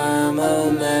I'm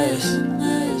a mess.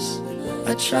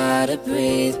 I try to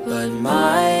breathe, but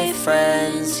my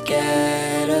friends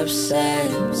get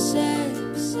upset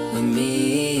with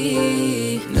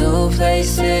me. New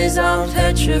places, I'm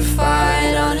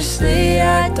petrified. Honestly,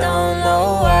 I don't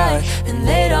know why. And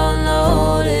they don't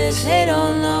notice, they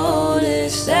don't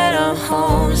notice that I'm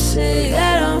homesick,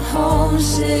 that I'm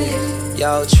homesick.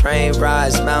 Yo, train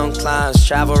rides, mountain climbs,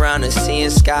 travel around the sea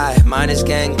and sky. Mine is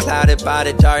getting clouded by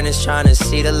the darkness, trying to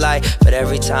see the light. But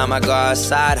every time I go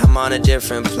outside, I'm on a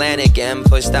different planet, getting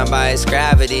pushed down by its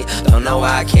gravity. Don't know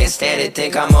why I can't stand it,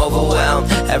 think I'm overwhelmed.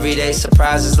 Everyday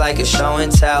surprises like a show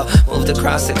and tell. Moved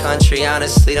across the country,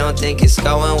 honestly don't think it's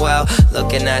going well.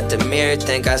 Looking at the mirror,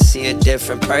 think I see a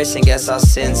different person. Guess I'll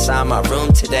sit inside my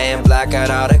room today and black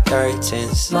out all the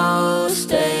curtains. Most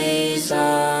days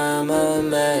I'm a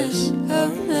mess.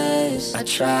 I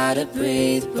try to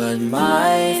breathe, but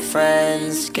my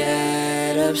friends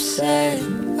get upset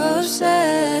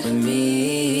with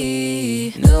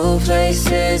me. New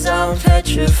places, I'm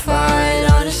petrified.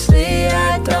 Honestly,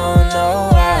 I don't know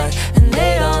why. And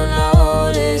they don't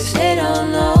notice, they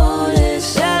don't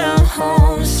notice that I'm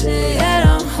homesick, that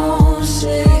I'm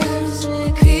homesick.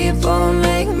 People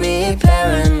make me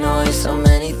paranoid. So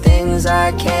many things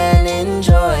I can't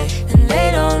enjoy. And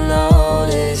they don't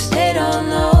notice, they don't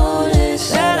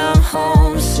notice that I'm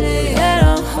homesick, that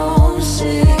I'm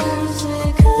homesick.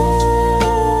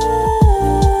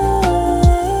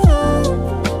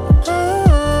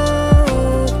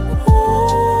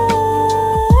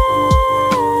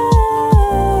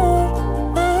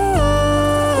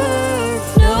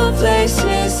 New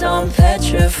places, I'm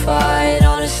petrified.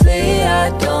 Honestly, I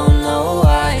don't know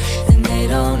why. And they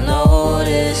don't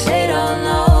notice, they don't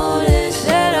notice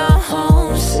that I'm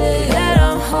homesick, that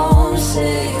I'm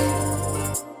homesick.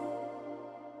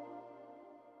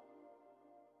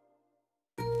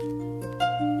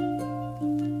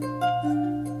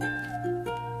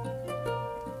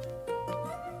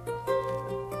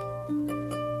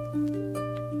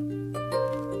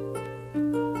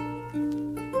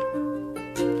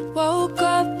 Woke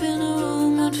up in a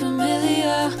room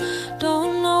unfamiliar.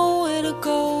 Don't know where to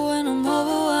go when I'm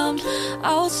overwhelmed.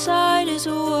 Outside is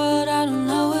a world I don't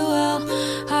know it well.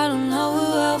 I don't know it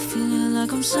well, feeling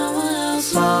like I'm someone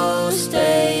else. Most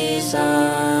days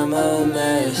I'm a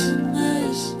mess.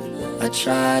 I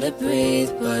try to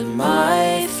breathe, but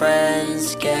my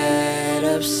friends get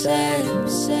upset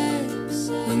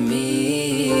with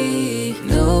me.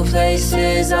 New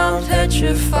places, I'm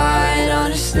petrified.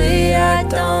 Honestly, I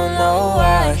don't know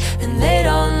why. And they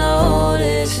don't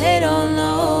notice, they don't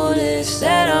notice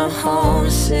that I'm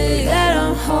homesick, that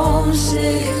I'm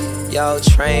homesick. Yo,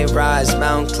 train rides,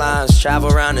 mountain climbs,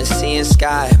 travel around the sea and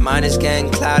sky. Mine is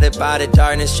getting clouded by the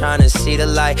darkness, trying to see the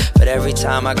light. But every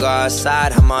time I go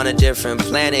outside, I'm on a different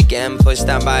planet, getting pushed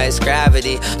down by its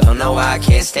gravity. Don't know why I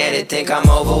can't stand it, think I'm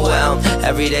overwhelmed.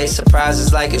 Everyday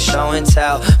surprises like a show and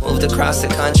tell. Moved across the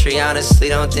country, honestly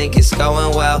don't think it's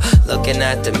going well. Looking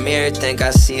at the mirror, think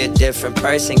I see a different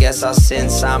person. Guess I'll sit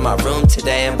inside my room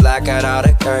today and black out all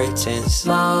the curtains.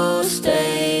 Most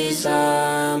days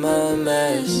I'm a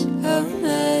mess.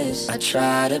 I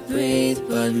try to breathe,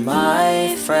 but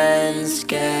my friends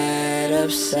get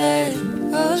upset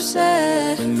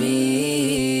with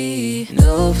me.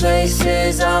 New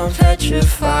places, I'm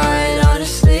petrified.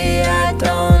 Honestly, I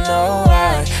don't know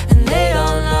why. And they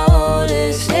don't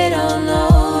notice, they don't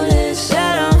notice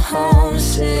that I'm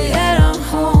homesick, that I'm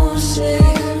homesick.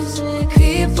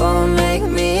 People make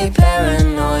me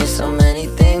paranoid, so many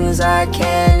things I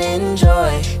can't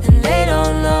enjoy. And they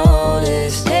don't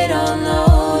notice, they don't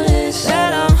notice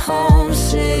that I'm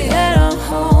homesick, that I'm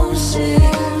homesick.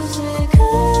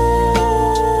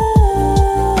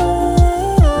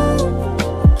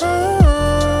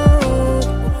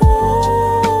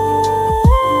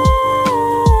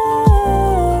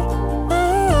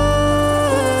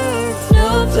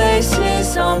 New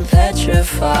places, I'm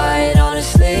petrified.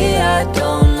 Honestly, I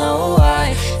don't know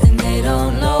why. And they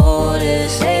don't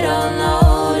notice, they don't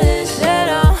notice that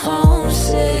I'm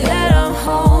homesick, that I'm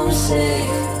homesick.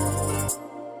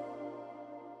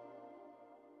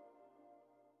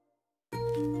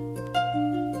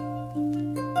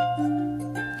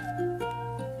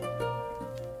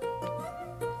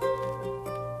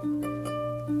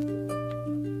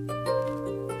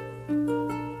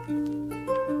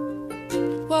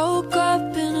 Woke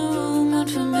up in a room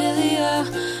unfamiliar.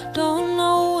 Don't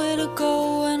know where to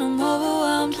go when I'm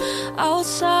overwhelmed.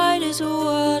 Outside is a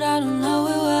world I don't know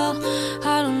it well.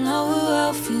 I don't know it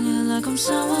well, feeling like I'm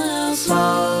someone else.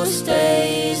 Most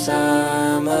days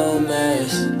I'm a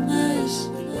mess.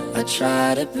 I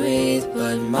try to breathe,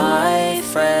 but my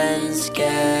friends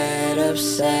get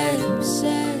upset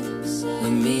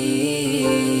with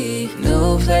me.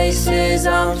 New places,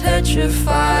 I'm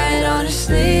petrified.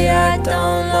 Honestly, I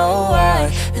don't know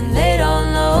why. And they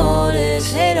don't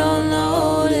notice, they don't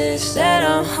notice that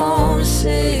I'm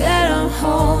homesick, that I'm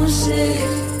homesick.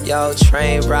 Yo,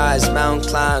 train rides, mountain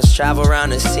climbs, travel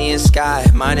around the sea and sky.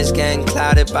 Mine is getting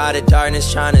clouded by the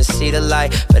darkness, trying to see the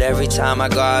light. But every time I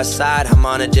go outside, I'm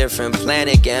on a different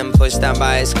planet, getting pushed down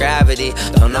by its gravity.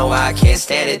 Don't know why I can't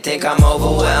stand it, think I'm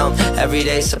overwhelmed.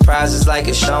 Everyday surprises like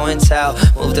a show and tell.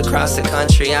 Moved across the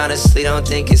country, honestly don't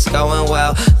think it's going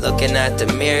well. Looking at the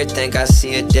mirror, think I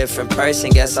see a different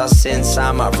person. Guess I'll sit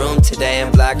inside my room today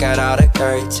and black out all the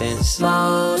curtains.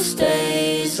 Most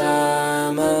days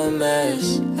I'm a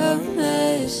mess.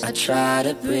 I try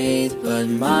to breathe, but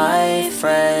my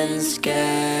friends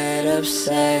get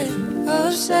upset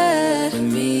with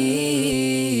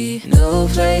me. New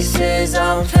places,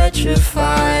 I'm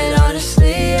petrified.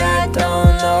 Honestly, I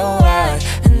don't know why.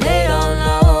 And they don't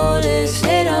notice,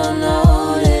 they don't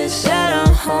notice that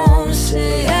I'm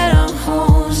homesick, that I'm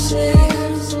homesick.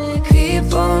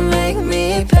 People make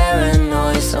me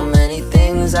paranoid, so many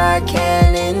things I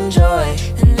can't enjoy.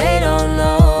 And they don't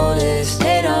notice,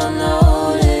 they don't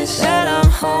notice that I'm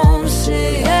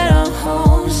homesick, that I'm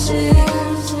homesick.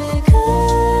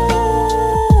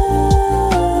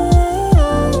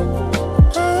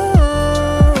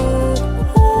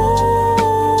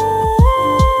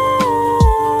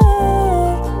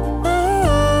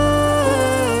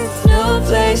 New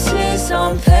places,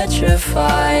 I'm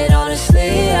petrified.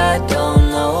 Honestly, I don't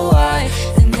know why.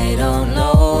 And they don't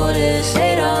notice,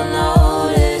 they don't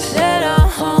notice that I'm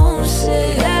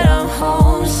homesick, that I'm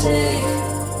homesick.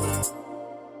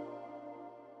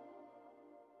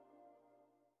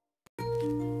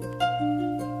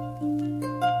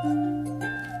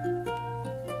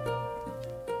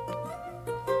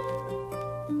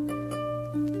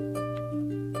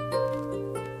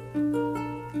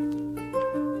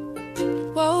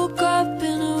 Woke up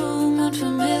in a room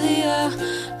unfamiliar.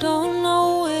 Don't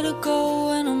know where to go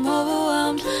when I'm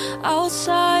overwhelmed.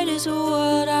 Outside is a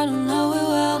world I don't know it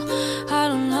well. I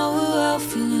don't know it well,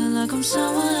 feeling like I'm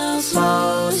someone else.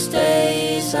 Most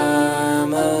days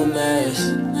I'm a mess.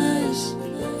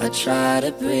 I try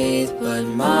to breathe, but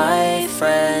my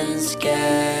friends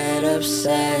get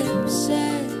upset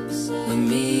with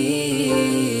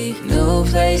me. New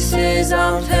places,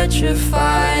 I'm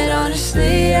petrified.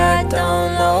 Honestly, I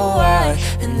don't know why.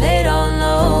 And they don't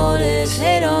notice,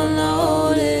 they don't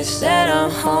notice that I'm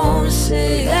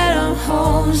homesick, that I'm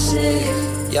homesick.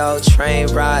 Yo, train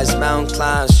rides, mountain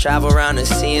climbs, travel around the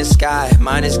sea and sky.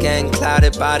 Mine is getting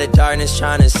clouded by the darkness,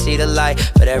 trying to see the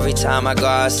light. But every time I go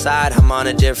outside, I'm on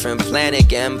a different planet,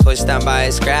 getting pushed down by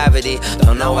its gravity.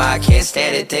 Don't know why I can't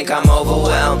stand it, think I'm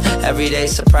overwhelmed. Everyday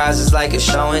surprises like a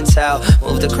show and tell.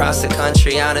 Moved across the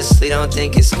country, honestly don't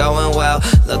think it's going well.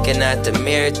 Looking at the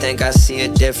mirror, think I see a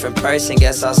different person.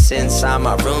 Guess I'll sit inside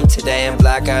my room today and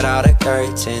black out all the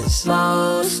curtains.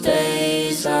 Most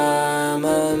days I'm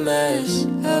a mess.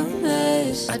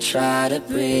 I try to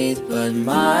breathe, but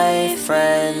my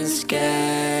friends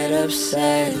get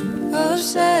upset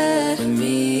with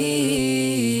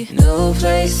me. New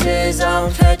places,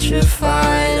 I'm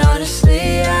petrified.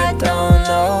 Honestly, I don't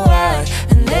know why.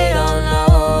 And they don't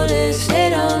notice, they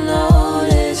don't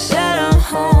notice that I'm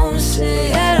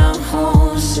homesick, that I'm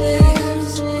homesick.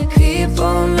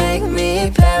 People make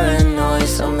me paranoid,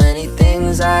 so many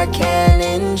things I can't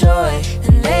enjoy.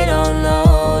 And they don't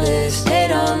notice, they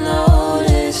don't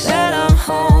notice that I'm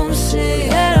homesick,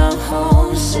 that I'm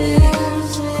homesick.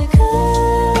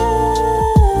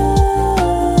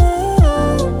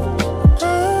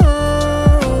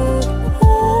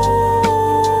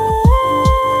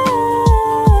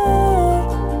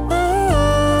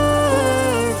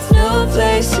 New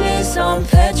places, I'm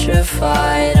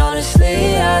petrified.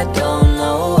 Honestly, I don't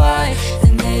know why.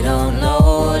 And they don't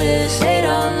notice, they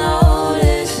don't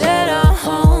notice that I'm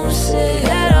homesick,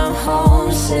 that I'm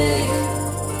homesick.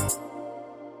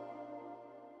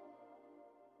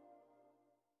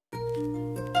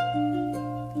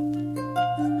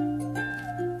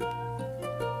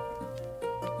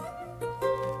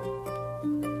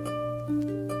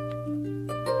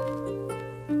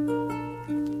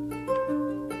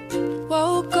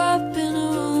 Woke up in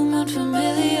a room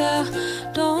unfamiliar.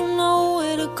 Don't know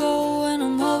where to go when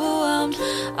I'm overwhelmed.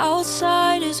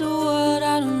 Outside is a world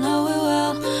I don't know it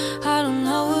well. I don't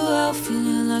know it well,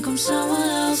 feeling like I'm someone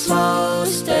else.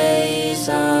 Most days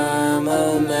I'm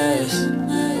a mess.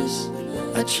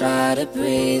 I try to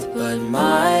breathe, but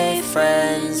my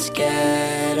friends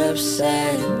get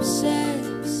upset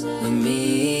with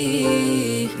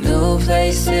me. New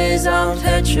places, I'm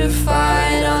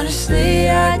petrified. Honestly,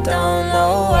 I don't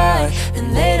know why.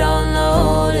 And they don't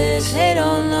notice, they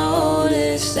don't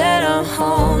notice that I'm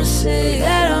homesick,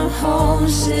 that I'm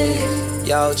homesick.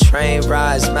 Yo, train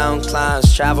rides, mountain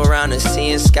climbs, travel around the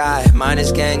sea and sky. Mine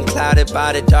is getting clouded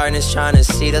by the darkness, trying to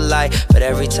see the light. But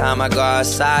every time I go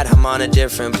outside, I'm on a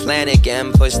different planet,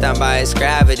 getting pushed down by its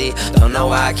gravity. Don't know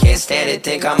why I can't stand it,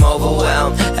 think I'm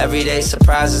overwhelmed. Everyday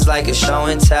surprises like a show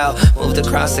and tell. Moved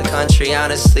across the country,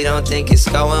 honestly don't think it's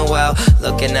going well.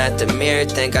 Looking at the mirror,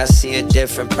 think I see a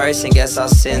different person. Guess I'll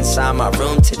sit inside my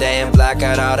room today and black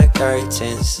out all the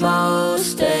curtains.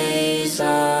 Most days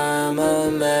I'm a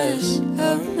mess.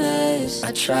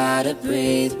 I try to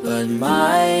breathe, but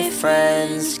my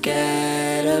friends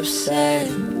get upset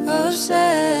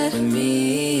with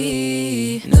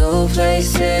me. New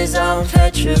places, I'm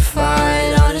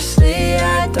petrified. Honestly,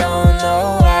 I don't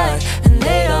know why. And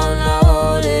they don't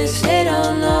notice, they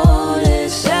don't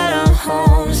notice that I'm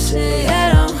homesick,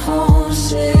 that I'm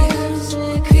homesick.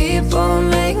 People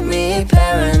make me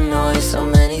paranoid, so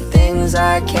many things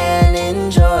I can't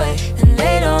enjoy. And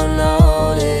they don't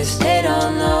notice, they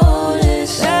don't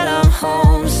notice that I'm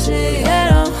homesick,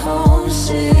 that I'm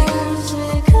homesick.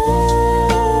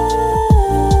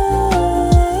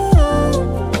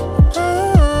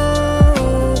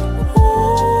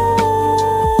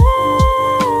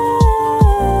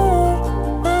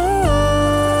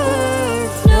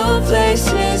 New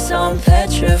places, I'm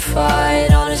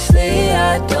petrified. Honestly,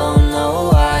 I don't know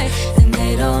why. And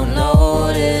they don't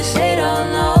notice, they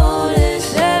don't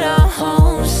notice that I'm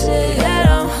homesick, that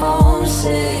I'm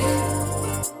homesick.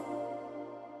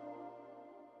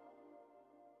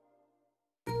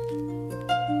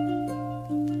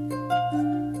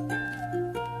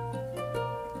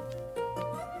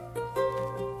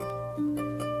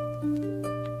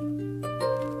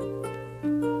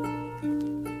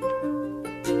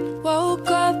 Woke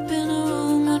up in a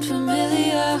room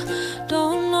unfamiliar.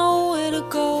 Don't know where to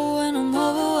go when I'm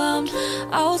overwhelmed.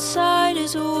 Outside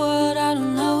is a world I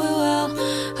don't know it well.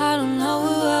 I don't know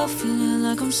it well, feeling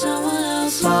like I'm someone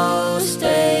else. Most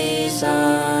days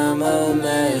I'm a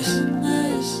mess.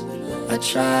 I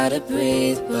try to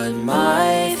breathe, but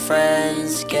my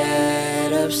friends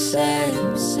get upset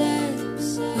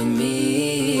with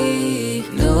me.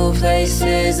 New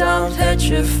places, I'm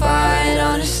petrified.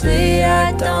 Honestly,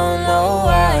 I don't know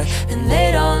why. And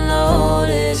they don't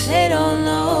notice, they don't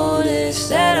notice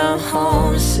that I'm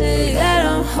homesick, that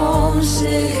I'm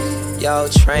homesick. Yo,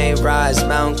 train rides,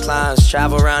 mountain climbs,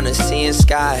 travel around the sea and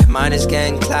sky. Mine is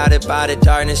getting clouded by the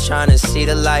darkness, trying to see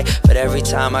the light. But every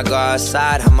time I go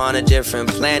outside, I'm on a different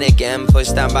planet, getting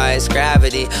pushed down by its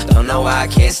gravity. Don't know why I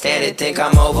can't stand it, think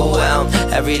I'm overwhelmed.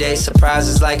 Everyday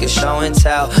surprises like a show and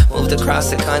tell. Moved across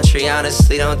the country,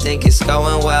 honestly don't think it's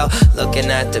going well.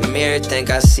 Looking at the mirror, think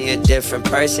I see a different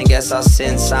person. Guess I'll sit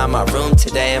inside my room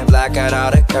today and black out all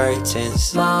the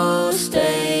curtains. Most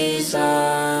days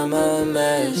I'm a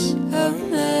mess.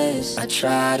 I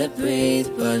try to breathe,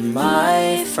 but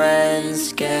my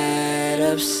friends get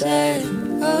upset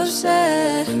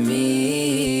with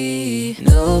me.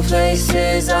 New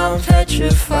places, I'm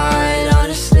petrified.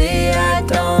 Honestly, I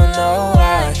don't know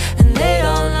why. And they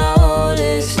don't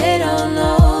notice, they don't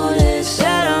notice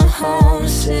that I'm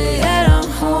homesick, that I'm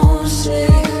homesick.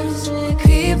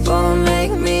 People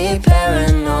make me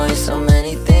paranoid. So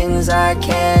many things I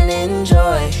can't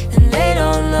enjoy. And they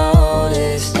don't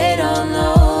notice, they don't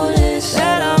notice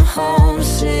that I'm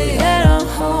homesick, that I'm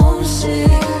homesick.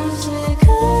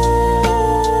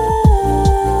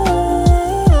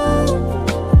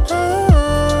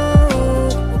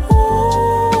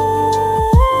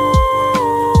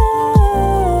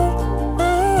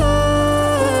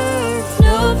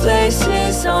 New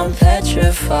places, I'm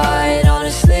petrified.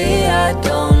 Honestly, I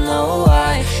don't know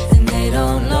why. And they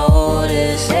don't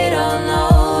notice, they don't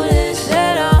notice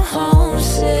that I'm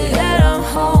homesick, that I'm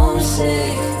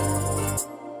homesick.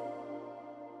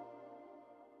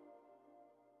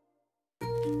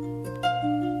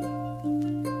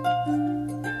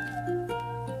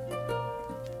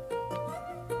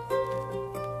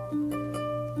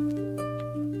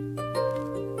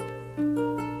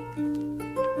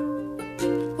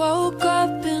 Woke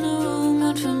up in a room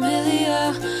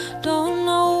unfamiliar. Don't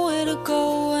know where to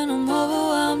go and I'm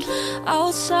overwhelmed.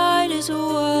 Outside is a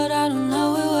world I don't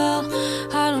know it well.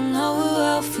 I don't know it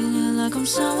well, feeling like I'm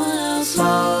someone else.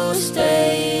 Most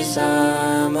days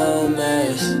I'm a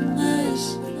mess.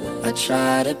 I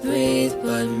try to breathe,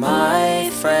 but my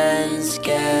friends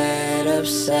get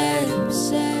upset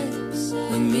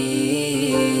with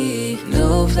me.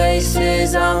 New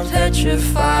places, I'm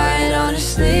petrified.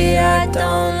 Honestly, I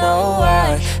don't know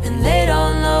why. And they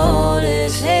don't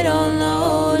notice, they don't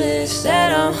notice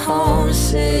that I'm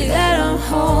homesick, that I'm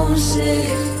homesick.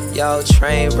 Yo,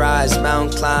 train rides,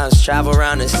 mountain climbs, travel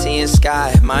around the sea and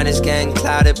sky. Mine is getting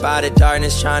clouded by the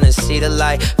darkness, trying to see the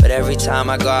light. But every time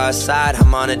I go outside,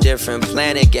 I'm on a different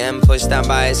planet, getting pushed down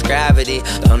by its gravity.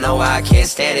 Don't know why I can't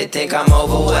stand it, think I'm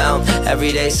overwhelmed.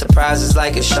 Everyday surprises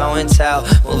like a show and tell.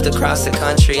 Moved across the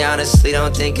country, honestly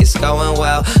don't think it's going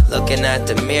well. Looking at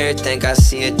the mirror, think I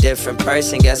see a different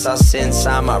person. Guess I'll sit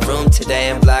inside my room today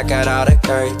and black out all the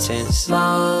curtains.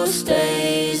 Most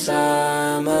days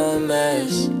I'm a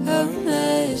mess.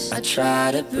 I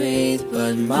try to breathe,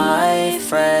 but my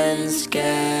friends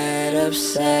get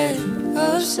upset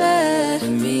with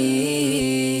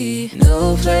me.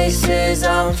 New places,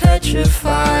 I'm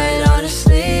petrified.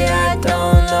 Honestly, I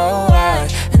don't know why.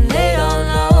 And they don't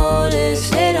notice,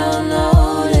 they don't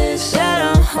notice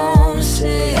that I'm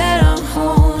homesick, that I'm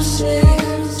homesick.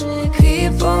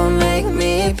 People make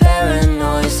me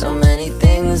paranoid. So many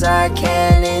things I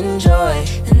can't enjoy.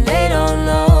 And they don't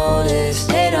notice,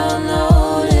 they don't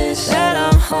notice that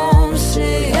I'm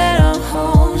homesick, that I'm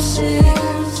homesick.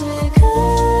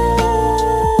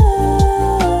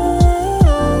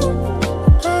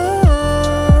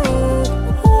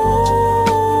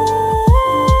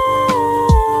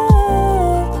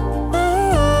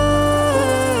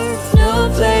 New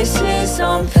places,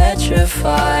 I'm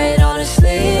petrified.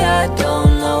 Honestly, I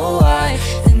don't know why.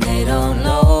 And they don't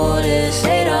notice,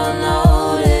 they don't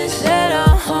notice that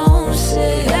I'm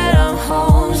homesick, that I'm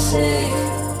homesick.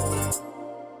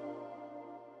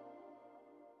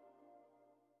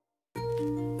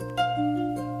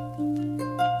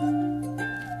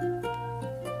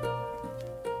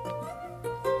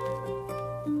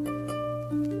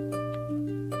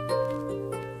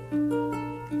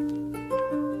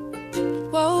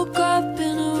 Woke up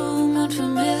in a room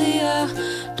unfamiliar.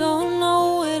 Don't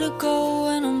know where to go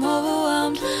and I'm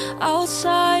overwhelmed.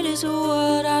 Outside is a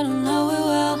world I don't know it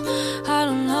well. I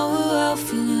don't know it well,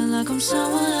 feeling like I'm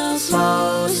someone else.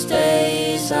 Most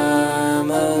days I'm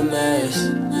a mess.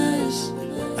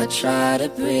 I try to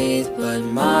breathe, but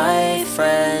my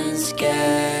friends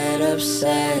get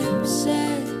upset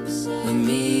with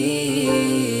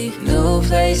me. New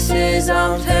places,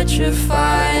 I'm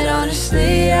petrified.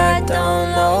 Honestly, I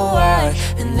don't know why.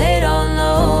 And they don't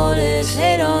notice,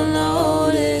 they don't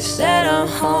notice that I'm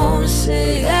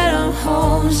homesick, that I'm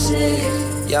homesick.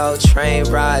 Yo, train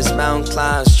rides, mountain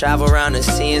climbs, travel around the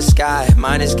sea and sky.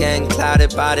 Mine is getting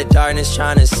clouded by the darkness,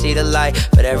 trying to see the light.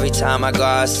 But every time I go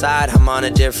outside, I'm on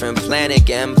a different planet,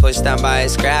 getting pushed down by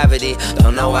its gravity.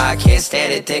 Don't know why I can't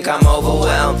stand it, think I'm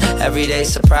overwhelmed. Everyday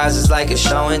surprises like a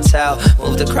show and tell.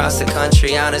 Moved across the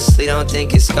country, honestly don't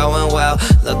think it's going well.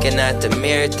 Looking at the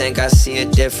mirror, think I see a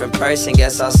different person.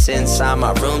 Guess I'll sit inside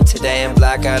my room today and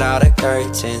black out all the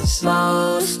curtains.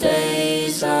 Most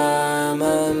days I'm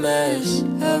a mess.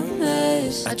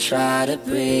 I try to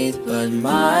breathe, but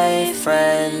my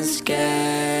friends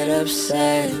get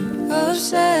upset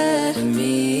with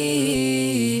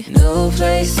me. New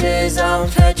places, I'm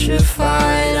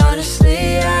petrified.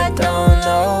 Honestly, I don't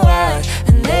know why,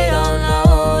 and they don't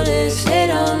notice. They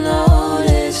don't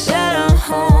notice that I'm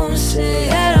homesick.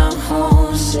 That I'm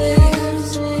homesick.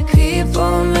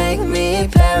 People make me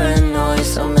paranoid.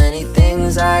 So many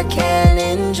things I can't